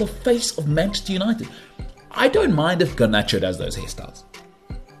 you are the face of Manchester United. I don't mind if Garnacho does those hairstyles.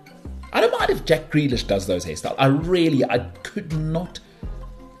 I don't mind if Jack Grealish does those hairstyles. I could not.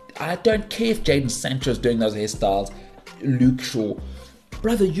 I don't care if Jadon Sancho's doing those hairstyles. Luke Shaw.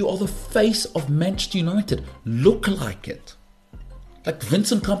 Brother, you are the face of Manchester United. Look like it. Like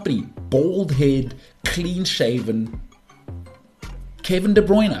Vincent Kompany, bald head, clean shaven. Kevin De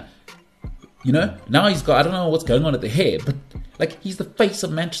Bruyne. You know, now he's got, I don't know what's going on at the hair, but like he's the face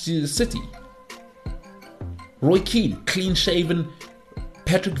of Manchester City. Roy Keane, clean shaven.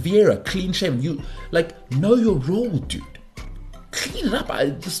 Patrick Vieira, clean shaven. You like know your role, dude. Clean it up.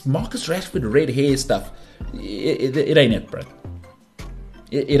 This Marcus Rashford red hair stuff, it ain't it, bro.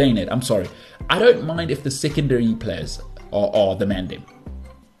 It ain't it. I'm sorry. I don't mind if the secondary players are the mandem.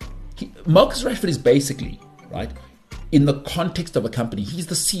 Marcus Rashford is basically, right, in the context of a company, he's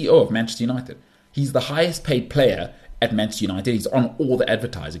the CEO of Manchester United. He's the highest paid player at Manchester United. He's on all the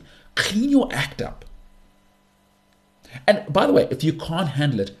advertising. Clean your act up. And by the way, if you can't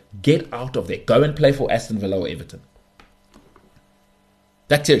handle it, get out of there. Go and play for Aston Villa or Everton.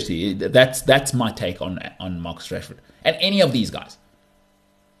 Seriously, that's my take on Marcus Rashford. And any of these guys.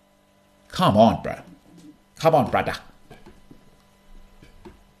 Come on, bro. Come on, brother.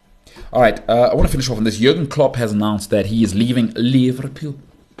 All right, I want to finish off on this. Jurgone Klopp has announced that he is leaving Liverpool.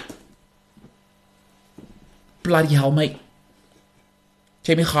 Bloody hell, mate.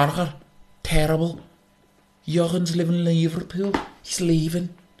 Jamie Carragher, terrible. Jurgen's living Liverpool. He's leaving.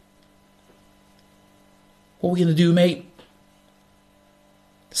 What are we going to do, mate?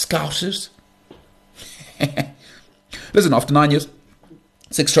 Scousers. Listen, after 9 years,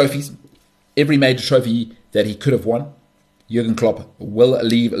 6 trophies, every major trophy that he could have won, Jurgone Klopp will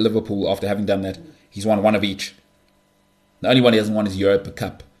leave Liverpool after having done that. He's won one of each. The only one he hasn't won is Europa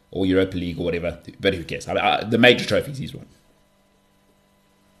Cup or Europa League or whatever, but who cares? The major trophies he's won.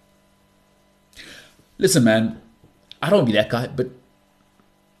 Listen, man, I don't want to be that guy, but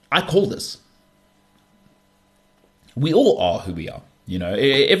I call this. We all are who we are. You know,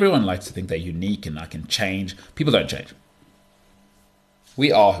 everyone likes to think they're unique and I can change. People don't change.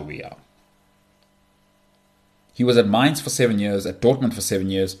 We are who we are. He was at Mainz for 7 years, at Dortmund for 7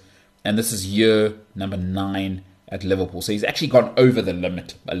 years, and this is year number 9 at Liverpool. So he's actually gone over the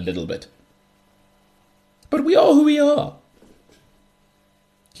limit a little bit. But we are who we are.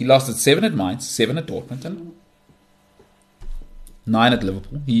 He lasted 7 at Mainz, 7 at Dortmund, and 9 at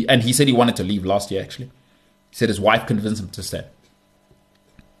Liverpool. He said he wanted to leave last year, actually. He said his wife convinced him to stay.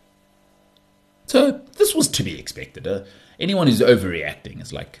 So this was to be expected. Anyone who's overreacting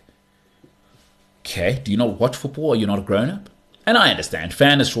is like, okay, do you not watch football? Are you not a grown-up? And I understand.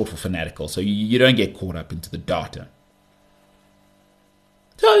 Fan is short for fanatical, so you don't get caught up into the data.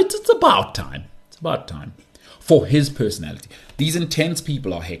 So it's about time. It's about time. For his personality. These intense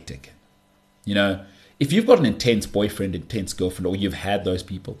people are hectic. You know, if you've got an intense boyfriend, intense girlfriend, or you've had those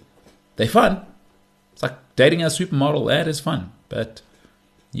people, they're fun. It's like dating a supermodel. That is fun. But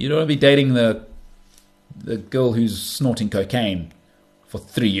you don't want to be dating the girl who's snorting cocaine for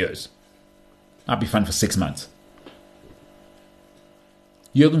 3 years. That'd be fun for 6 months.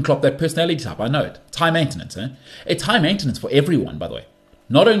 Jurgone Klopp, that personality type, I know it. It's high maintenance. It's high maintenance for everyone, by the way.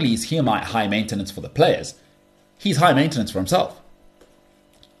 Not only is he high maintenance for the players, he's high maintenance for himself.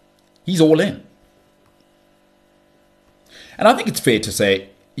 He's all in. And I think it's fair to say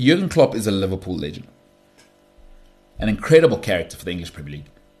Jurgone Klopp is a Liverpool legend. An incredible character for the English Premier League.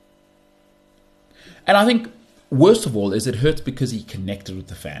 And I think, worst of all, is it hurts because he connected with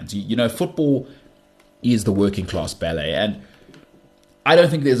the fans. You know, football is the working class ballet. And I don't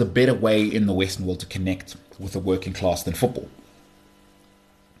think there's a better way in the Western world to connect with the working class than football.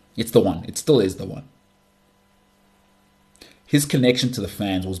 It's the one. It still is the one. His connection to the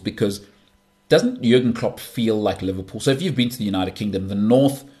fans was because, doesn't Jurgone Klopp feel like Liverpool? So if you've been to the United Kingdom, the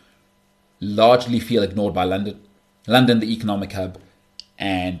North largely feel ignored by London. London, the economic hub,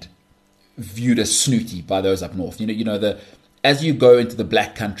 and viewed as snooty by those up north. You know, as you go into the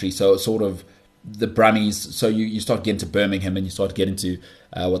black country, so sort of the Brummies, so you start getting to Birmingham and you start getting to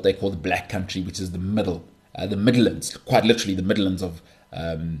what they call the black country, which is the Midlands, quite literally the Midlands of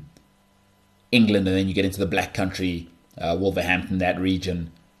England, and then you get into the black country, Wolverhampton, that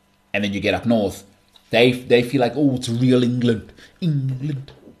region, and then you get up north. They feel like, oh, it's real England.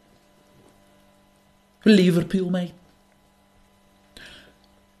 Liverpool, mate.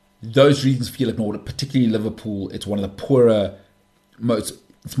 Those regions feel ignored, particularly Liverpool. It's one of the poorer,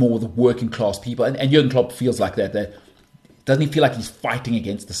 it's more the working class people. And Jurgone Klopp feels like that. Doesn't he feel like he's fighting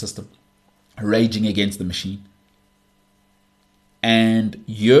against the system, raging against the machine? And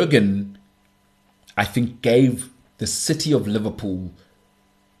Jurgen, I think, gave the city of Liverpool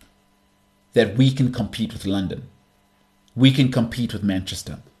that we can compete with London. We can compete with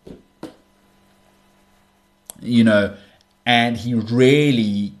Manchester. And he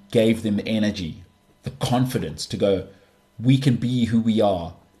really gave them the energy, the confidence to go, we can be who we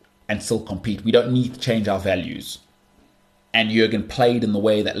are and still compete. We don't need to change our values. And Jurgen played in the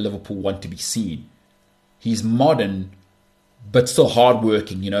way that Liverpool want to be seen. He's modern, but still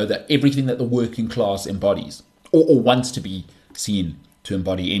hardworking, that everything that the working class embodies or wants to be seen to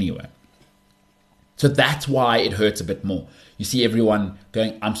embody anyway. So that's why it hurts a bit more. You see everyone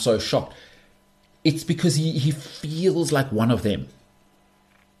going, I'm so shocked. It's because he feels like one of them.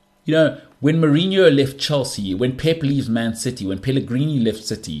 When Mourinho left Chelsea, when Pep leaves Man City, when Pellegrini left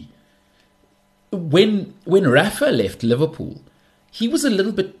City, when Rafa left Liverpool, he's a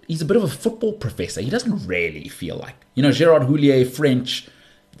bit of a football professor. He doesn't really feel like, Gerard Houllier, French,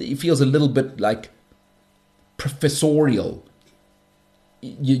 he feels a little bit like professorial.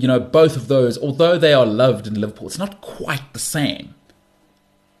 Both of those, although they are loved in Liverpool, it's not quite the same.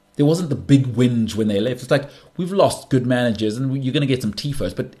 There wasn't the big whinge when they left. It's like, we've lost good managers and you're going to get some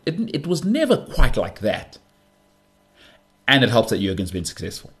tifos, but it was never quite like that. And it helps that Jurgen's been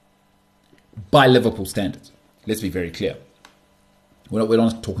successful. By Liverpool standards. Let's be very clear. We're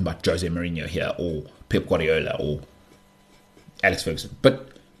not talking about Jose Mourinho here, or Pep Guardiola, or Alex Ferguson. But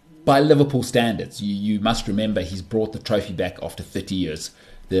by Liverpool standards, you must remember he's brought the trophy back after 30 years,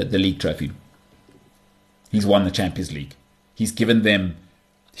 the league trophy. He's won the Champions League.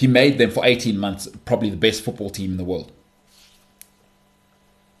 He made them for 18 months probably the best football team in the world.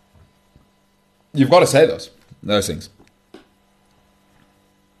 You've got to say those things.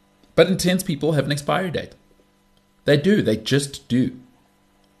 But intense people have an expiry date. They do. They just do.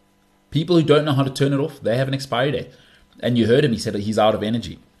 People who don't know how to turn it off, they have an expiry date. And you heard him, he said that he's out of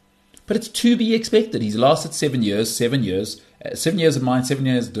energy. But it's to be expected. He's lasted 7 years. 7 years at Mainz, 7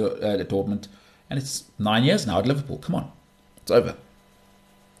 years at Dortmund. And it's 9 years now at Liverpool. Come on. It's over.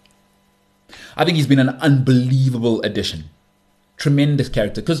 I think he's been an unbelievable addition. Tremendous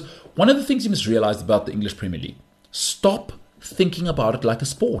character. Because one of the things you must realize about the English Premier League, stop thinking about it like a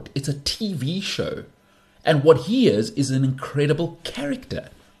sport. It's a TV show. And what he is an incredible character.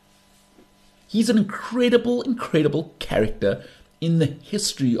 He's an incredible, incredible character in the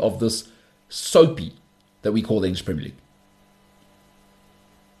history of this soapy that we call the English Premier League.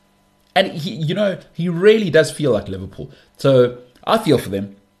 And he really does feel like Liverpool. So I feel for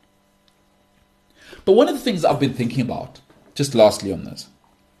them. But one of the things I've been thinking about, just lastly on this,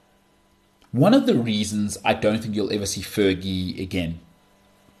 one of the reasons I don't think you'll ever see Fergie again,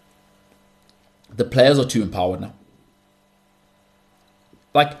 the players are too empowered now.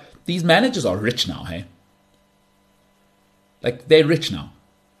 Like, these managers are rich now, hey? Like, they're rich now.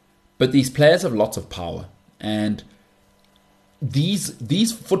 But these players have lots of power. And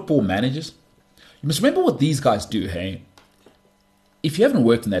these football managers, you must remember what these guys do, hey? If you haven't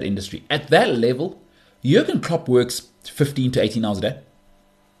worked in that industry, at that level, Jurgone Klopp works 15 to 18 hours a day.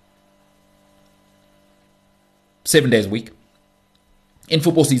 7 days a week. In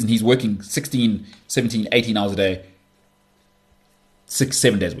football season, he's working 16, 17, 18 hours a day.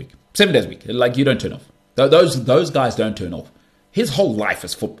 7 days a week. 7 days a week. Like, you don't turn off. Those guys don't turn off. His whole life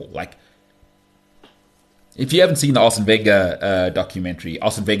is football. Like, if you haven't seen the Arsene Wenger documentary,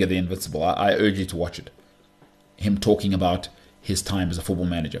 Arsene Wenger the Invincible, I urge you to watch it. Him talking about his time as a football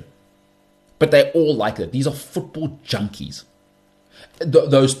manager. But they're all like that. These are football junkies.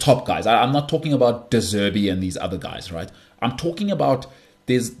 Those top guys. I'm not talking about De Zerbi and these other guys, right? I'm talking about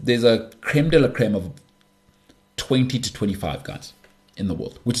there's a creme de la creme of 20 to 25 guys in the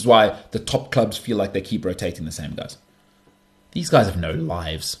world, which is why the top clubs feel like they keep rotating the same guys. These guys have no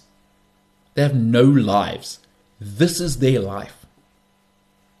lives. They have no lives. This is their life.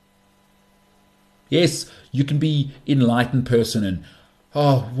 Yes, you can be an enlightened person and,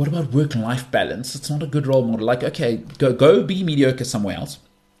 oh, what about work and life balance? It's not a good role model. Like, okay, go be mediocre somewhere else,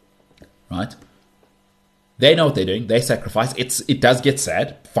 right? They know what they're doing. They sacrifice. It does get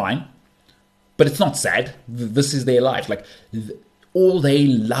sad, fine, but it's not sad. This is their life. Like, all they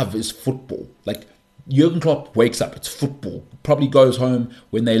love is football. Like, Jurgen Klopp wakes up, it's football. Probably goes home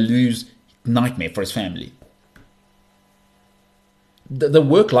when they lose, nightmare for his family. The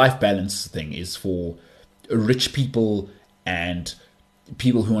work-life balance thing is for rich people and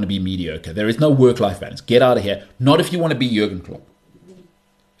people who want to be mediocre. There is no work-life balance. Get out of here. Not if you want to be Jurgen Klopp.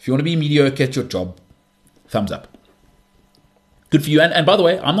 If you want to be mediocre at your job, thumbs up. Good for you. And by the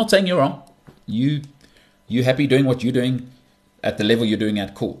way, I'm not saying you're wrong. You happy doing what you're doing at the level you're doing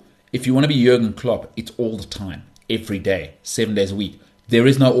at, cool. If you want to be Jurgen Klopp, it's all the time. every day, 7 days a week. There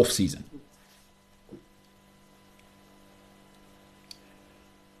is no off season.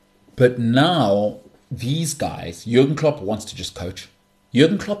 But now, these guys, Jurgone Klopp wants to just coach.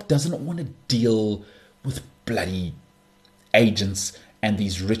 Jurgone Klopp doesn't want to deal with bloody agents and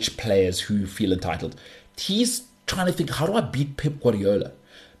these rich players who feel entitled. He's trying to think, how do I beat Pep Guardiola?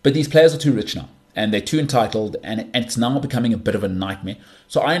 But these players are too rich now, and they're too entitled, and it's now becoming a bit of a nightmare.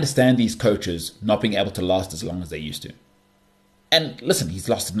 So I understand these coaches not being able to last as long as they used to. And listen, he's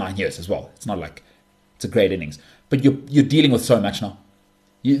lasted 9 years as well. It's not like it's a great innings. But you're dealing with so much now.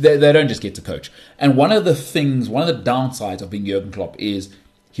 They don't just get to coach. And one of the downsides of being Jurgone Klopp is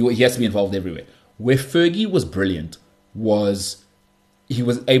he has to be involved everywhere. Where Fergie was brilliant was he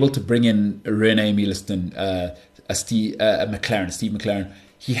was able to bring in Rene Mieliston, Steve McLaren.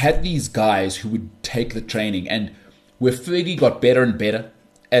 He had these guys who would take the training. And where Fergie got better and better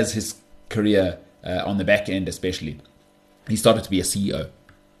as his career, on the back end especially, he started to be a CEO.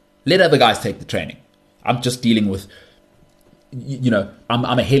 Let other guys take the training. I'm just dealing with,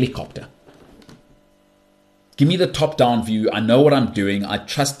 I'm a helicopter. Give me the top-down view. I know what I'm doing. I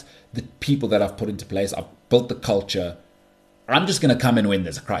trust the people that I've put into place. I've built the culture. I'm just going to come in when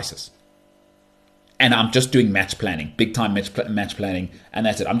there's a crisis. And I'm just doing match planning, big-time match planning, and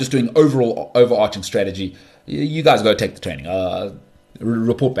that's it. I'm just doing overarching strategy. You guys go take the training.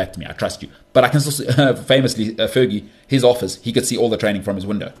 Report back to me. I trust you. But I can still famously, Fergie, his office, he could see all the training from his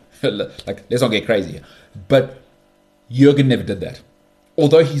window. Like, let's not get crazy here. But Jurgen never did that.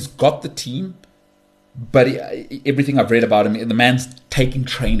 Although he's got the team, but everything I've read about him, the man's taking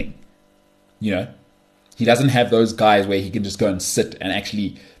training. He doesn't have those guys where he can just go and sit and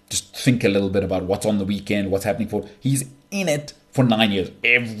actually just think a little bit about what's on the weekend, what's happening for. He's in it for 9 years,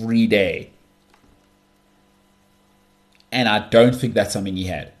 every day. And I don't think that's something he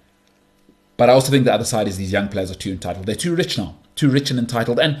had. But I also think the other side is these young players are too entitled. They're too rich now. Too rich and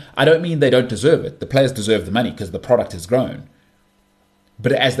entitled. And I don't mean they don't deserve it. The players deserve the money because the product has grown.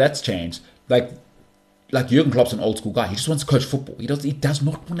 But as that's changed, like Jurgen Klopp's an old school guy. He just wants to coach football. He does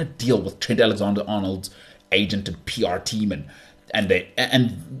not want to deal with Trent Alexander-Arnold's agent and PR team and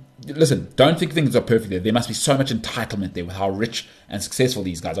listen, don't think things are perfect there. There must be so much entitlement there with how rich and successful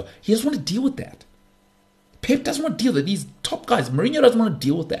these guys are. He doesn't want to deal with that. Pep doesn't want to deal with these top guys. Mourinho doesn't want to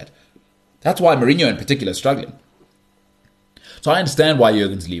deal with that. That's why Mourinho in particular is struggling. So I understand why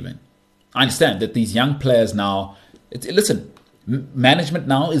Jurgen's leaving. I understand that these young players now... management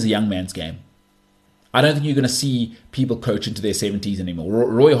now is a young man's game. I don't think you're going to see people coach into their 70s anymore.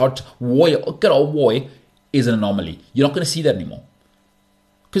 Good old Roy is an anomaly. You're not going to see that anymore.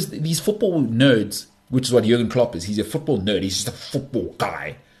 Because these football nerds, which is what Jurgen Klopp is, he's a football nerd. He's just a football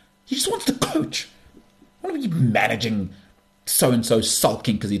guy. He just wants to coach. I don't want to be managing so-and-so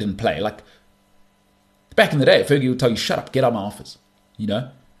sulking because he didn't play. Like, back in the day, Fergie would tell you, shut up, get out of my office.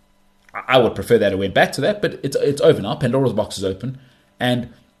 I would prefer that it went back to that, but it's over now. Pandora's box is open.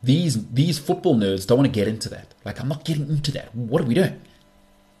 And these football nerds don't want to get into that. Like, I'm not getting into that. What are we doing?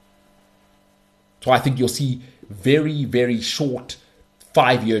 So I think you'll see very, very short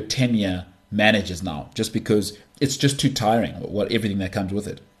 5-year, 10-year managers now, just because it's just too tiring, everything that comes with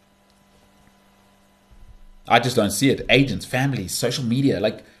it. I just don't see it. Agents, families, social media,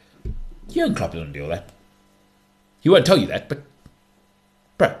 like, Jurgen Klopp doesn't do all that. He won't tell you that, but,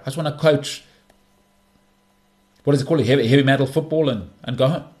 bro, I just want to coach, what is it called, heavy metal football and go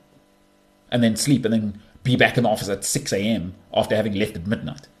home. And then sleep, and then be back in the office at 6 a.m. after having left at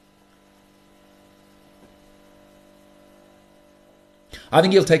midnight. I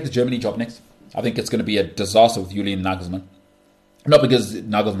think he'll take the Germany job next. I think it's going to be a disaster with Julian Nagelsmann. Not because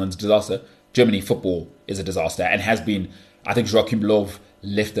Nagelsmann's a disaster. Germany football is a disaster and has been. I think Joachim Löw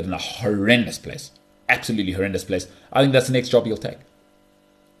left it in a horrendous place. Absolutely horrendous place. I think that's the next job he'll take.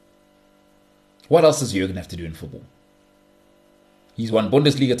 What else does Jurgen have to do in football? He's won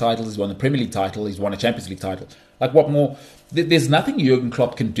Bundesliga titles, he's won the Premier League title, he's won a Champions League title. Like, what more? There's nothing Jurgen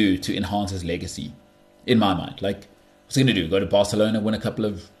Klopp can do to enhance his legacy, in my mind. Like, what's he going to do? Go to Barcelona, win a couple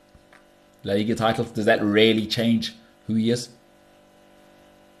of La Liga titles? Does that really change who he is?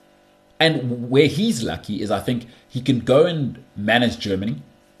 And where he's lucky is I think he can go and manage Germany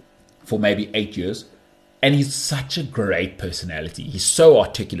for maybe 8 years. And he's such a great personality. He's so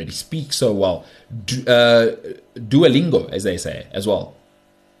articulate. He speaks so well. Duolingo, as they say, as well.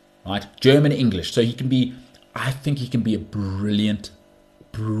 Right? German English. So I think he can be a brilliant,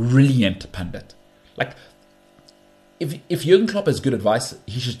 brilliant pundit. Like, if Jurgen Klopp has good advice,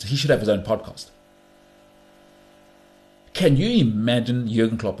 he should have his own podcast. Can you imagine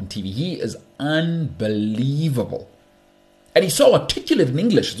Jurgen Klopp on TV? He is unbelievable. And he's so articulate in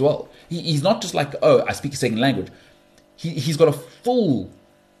English as well. He's not just like, oh, I speak a second language. He's got a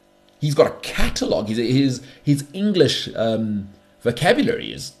catalogue. His English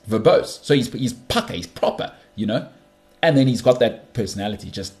vocabulary is verbose. So he's pucker, he's proper, And then he's got that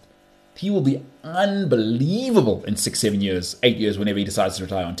personality. He will be unbelievable in 6, 7 years, 8 years, whenever he decides to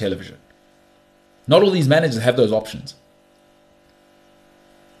retire on television. Not all these managers have those options.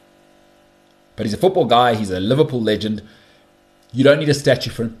 But he's a football guy. He's a Liverpool legend. You don't need a statue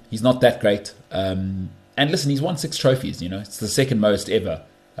for him. He's not that great. And listen, he's won 6 trophies. It's the second most ever,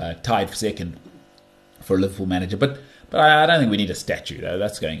 tied for second for a Liverpool manager. But I don't think we need a statue.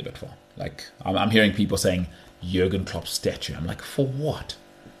 That's going a bit far. Like I'm hearing people saying Jurgone Klopp statue. I'm like, for what?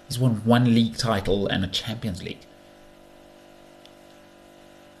 He's won 1 league title and a Champions League.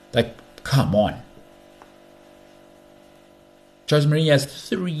 Like, come on. Jose Mourinho has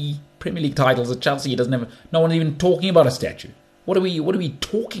 3 Premier League titles at Chelsea. He doesn't have. No one even talking about a statue. What are we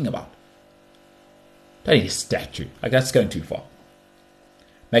talking about? Don't need a statue. Like, that's going too far.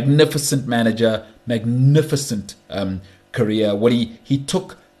 Magnificent manager, magnificent career. What he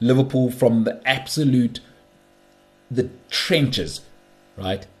took Liverpool from the trenches,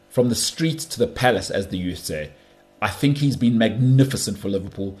 right? From the streets to the palace, as the youth say. I think he's been magnificent for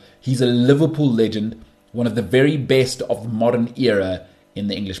Liverpool. He's a Liverpool legend, one of the very best of the modern era in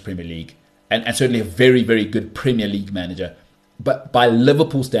the English Premier League, and certainly a very, very good Premier League manager. But by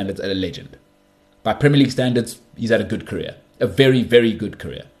Liverpool standards, a legend. By Premier League standards, he's had a good career. A very, very good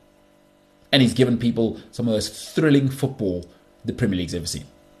career. And he's given people some of the most thrilling football the Premier League's ever seen.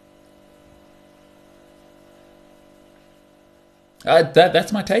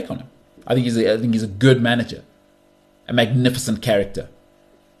 That's my take on him. I think he's a good manager, a magnificent character,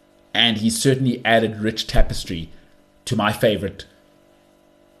 and he's certainly added rich tapestry to my favourite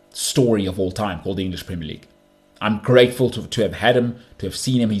story of all time, called the English Premier League. I'm grateful to have had him, to have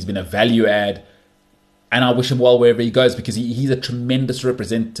seen him. He's been a value add, and I wish him well wherever he goes, because he's a tremendous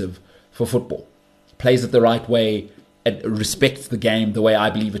representative for football. He plays it the right way, and respects the game the way I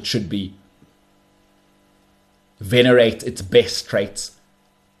believe it should be. Venerates its best traits,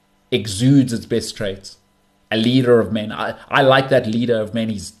 exudes its best traits. A leader of men. I like that leader of men.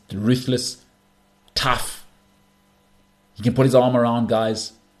 He's ruthless, tough. He can put his arm around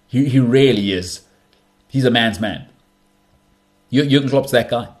guys. He really is. He's a man's man. Jurgen Klopp's that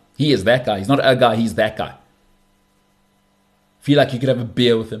guy. He is that guy. He's not a guy, he's that guy. Feel like you could have a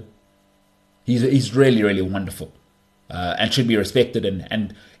beer with him. He's really, really wonderful. And should be respected.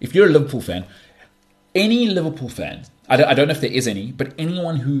 And if you're a Liverpool fan, any Liverpool fan, I don't know if there is any, but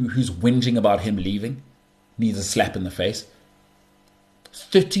anyone who's whinging about him leaving needs a slap in the face.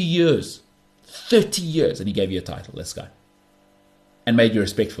 30 years, and he gave you a title, this guy, and made you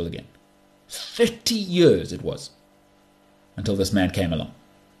respectful again. 30 years it was until this man came along.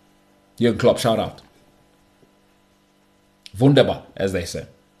 Jurgen Klopp, shout out. Wunderbar, as they say.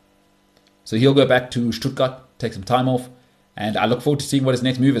 So he'll go back to Stuttgart, take some time off, and I look forward to seeing what his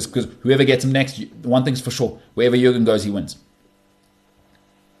next move is, because whoever gets him next, one thing's for sure, wherever Jurgen goes, he wins.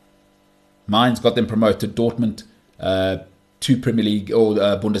 Mainz got them promoted. Dortmund, 2 Premier League or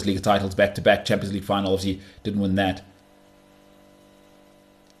Bundesliga titles back-to-back. Champions League final, obviously didn't win that.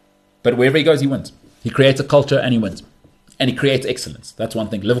 But wherever he goes, he wins. He creates a culture and he wins. And he creates excellence. That's one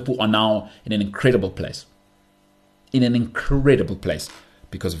thing. Liverpool are now in an incredible place. In an incredible place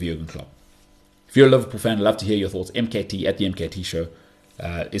because of Jurgen Klopp. If you're a Liverpool fan, I'd love to hear your thoughts. MKT at the MKT show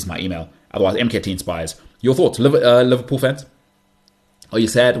is my email. Otherwise, MKT inspires. Your thoughts, Liverpool fans? Are you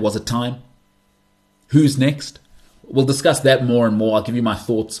sad? Was it time? Who's next? We'll discuss that more and more. I'll give you my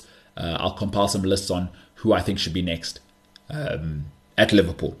thoughts. I'll compile some lists on who I think should be next at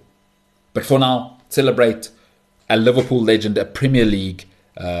Liverpool. But for now, celebrate a Liverpool legend, a Premier League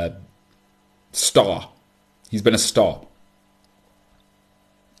star. He's been a star.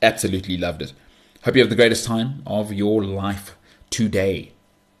 Absolutely loved it. Hope you have the greatest time of your life today,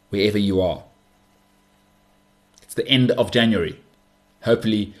 wherever you are. It's the end of January.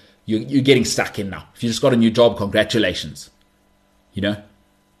 Hopefully, you're getting stuck in now. If you just got a new job, congratulations.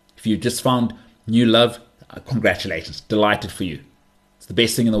 If you just found new love, congratulations. Delighted for you. It's the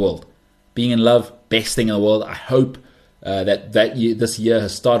best thing in the world. Being in love, best thing in the world. I hope this year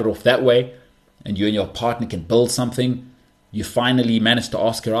has started off that way, and you and your partner can build something. You finally managed to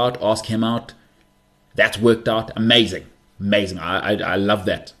ask her out, ask him out. That's worked out. Amazing. I love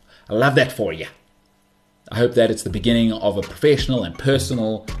that. I love that for you. I hope that it's the beginning of a professional and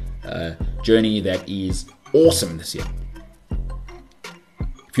personal journey that is awesome this year.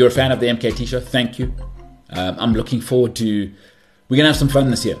 If you're a fan of the MKT show, thank you. I'm looking forward to... We're going to have some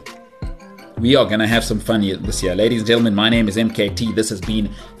fun this year. We are going to have some fun this year. Ladies and gentlemen, my name is MKT. This has been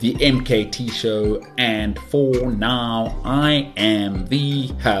the MKT Show. And for now, I am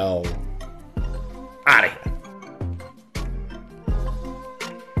the hell out of here.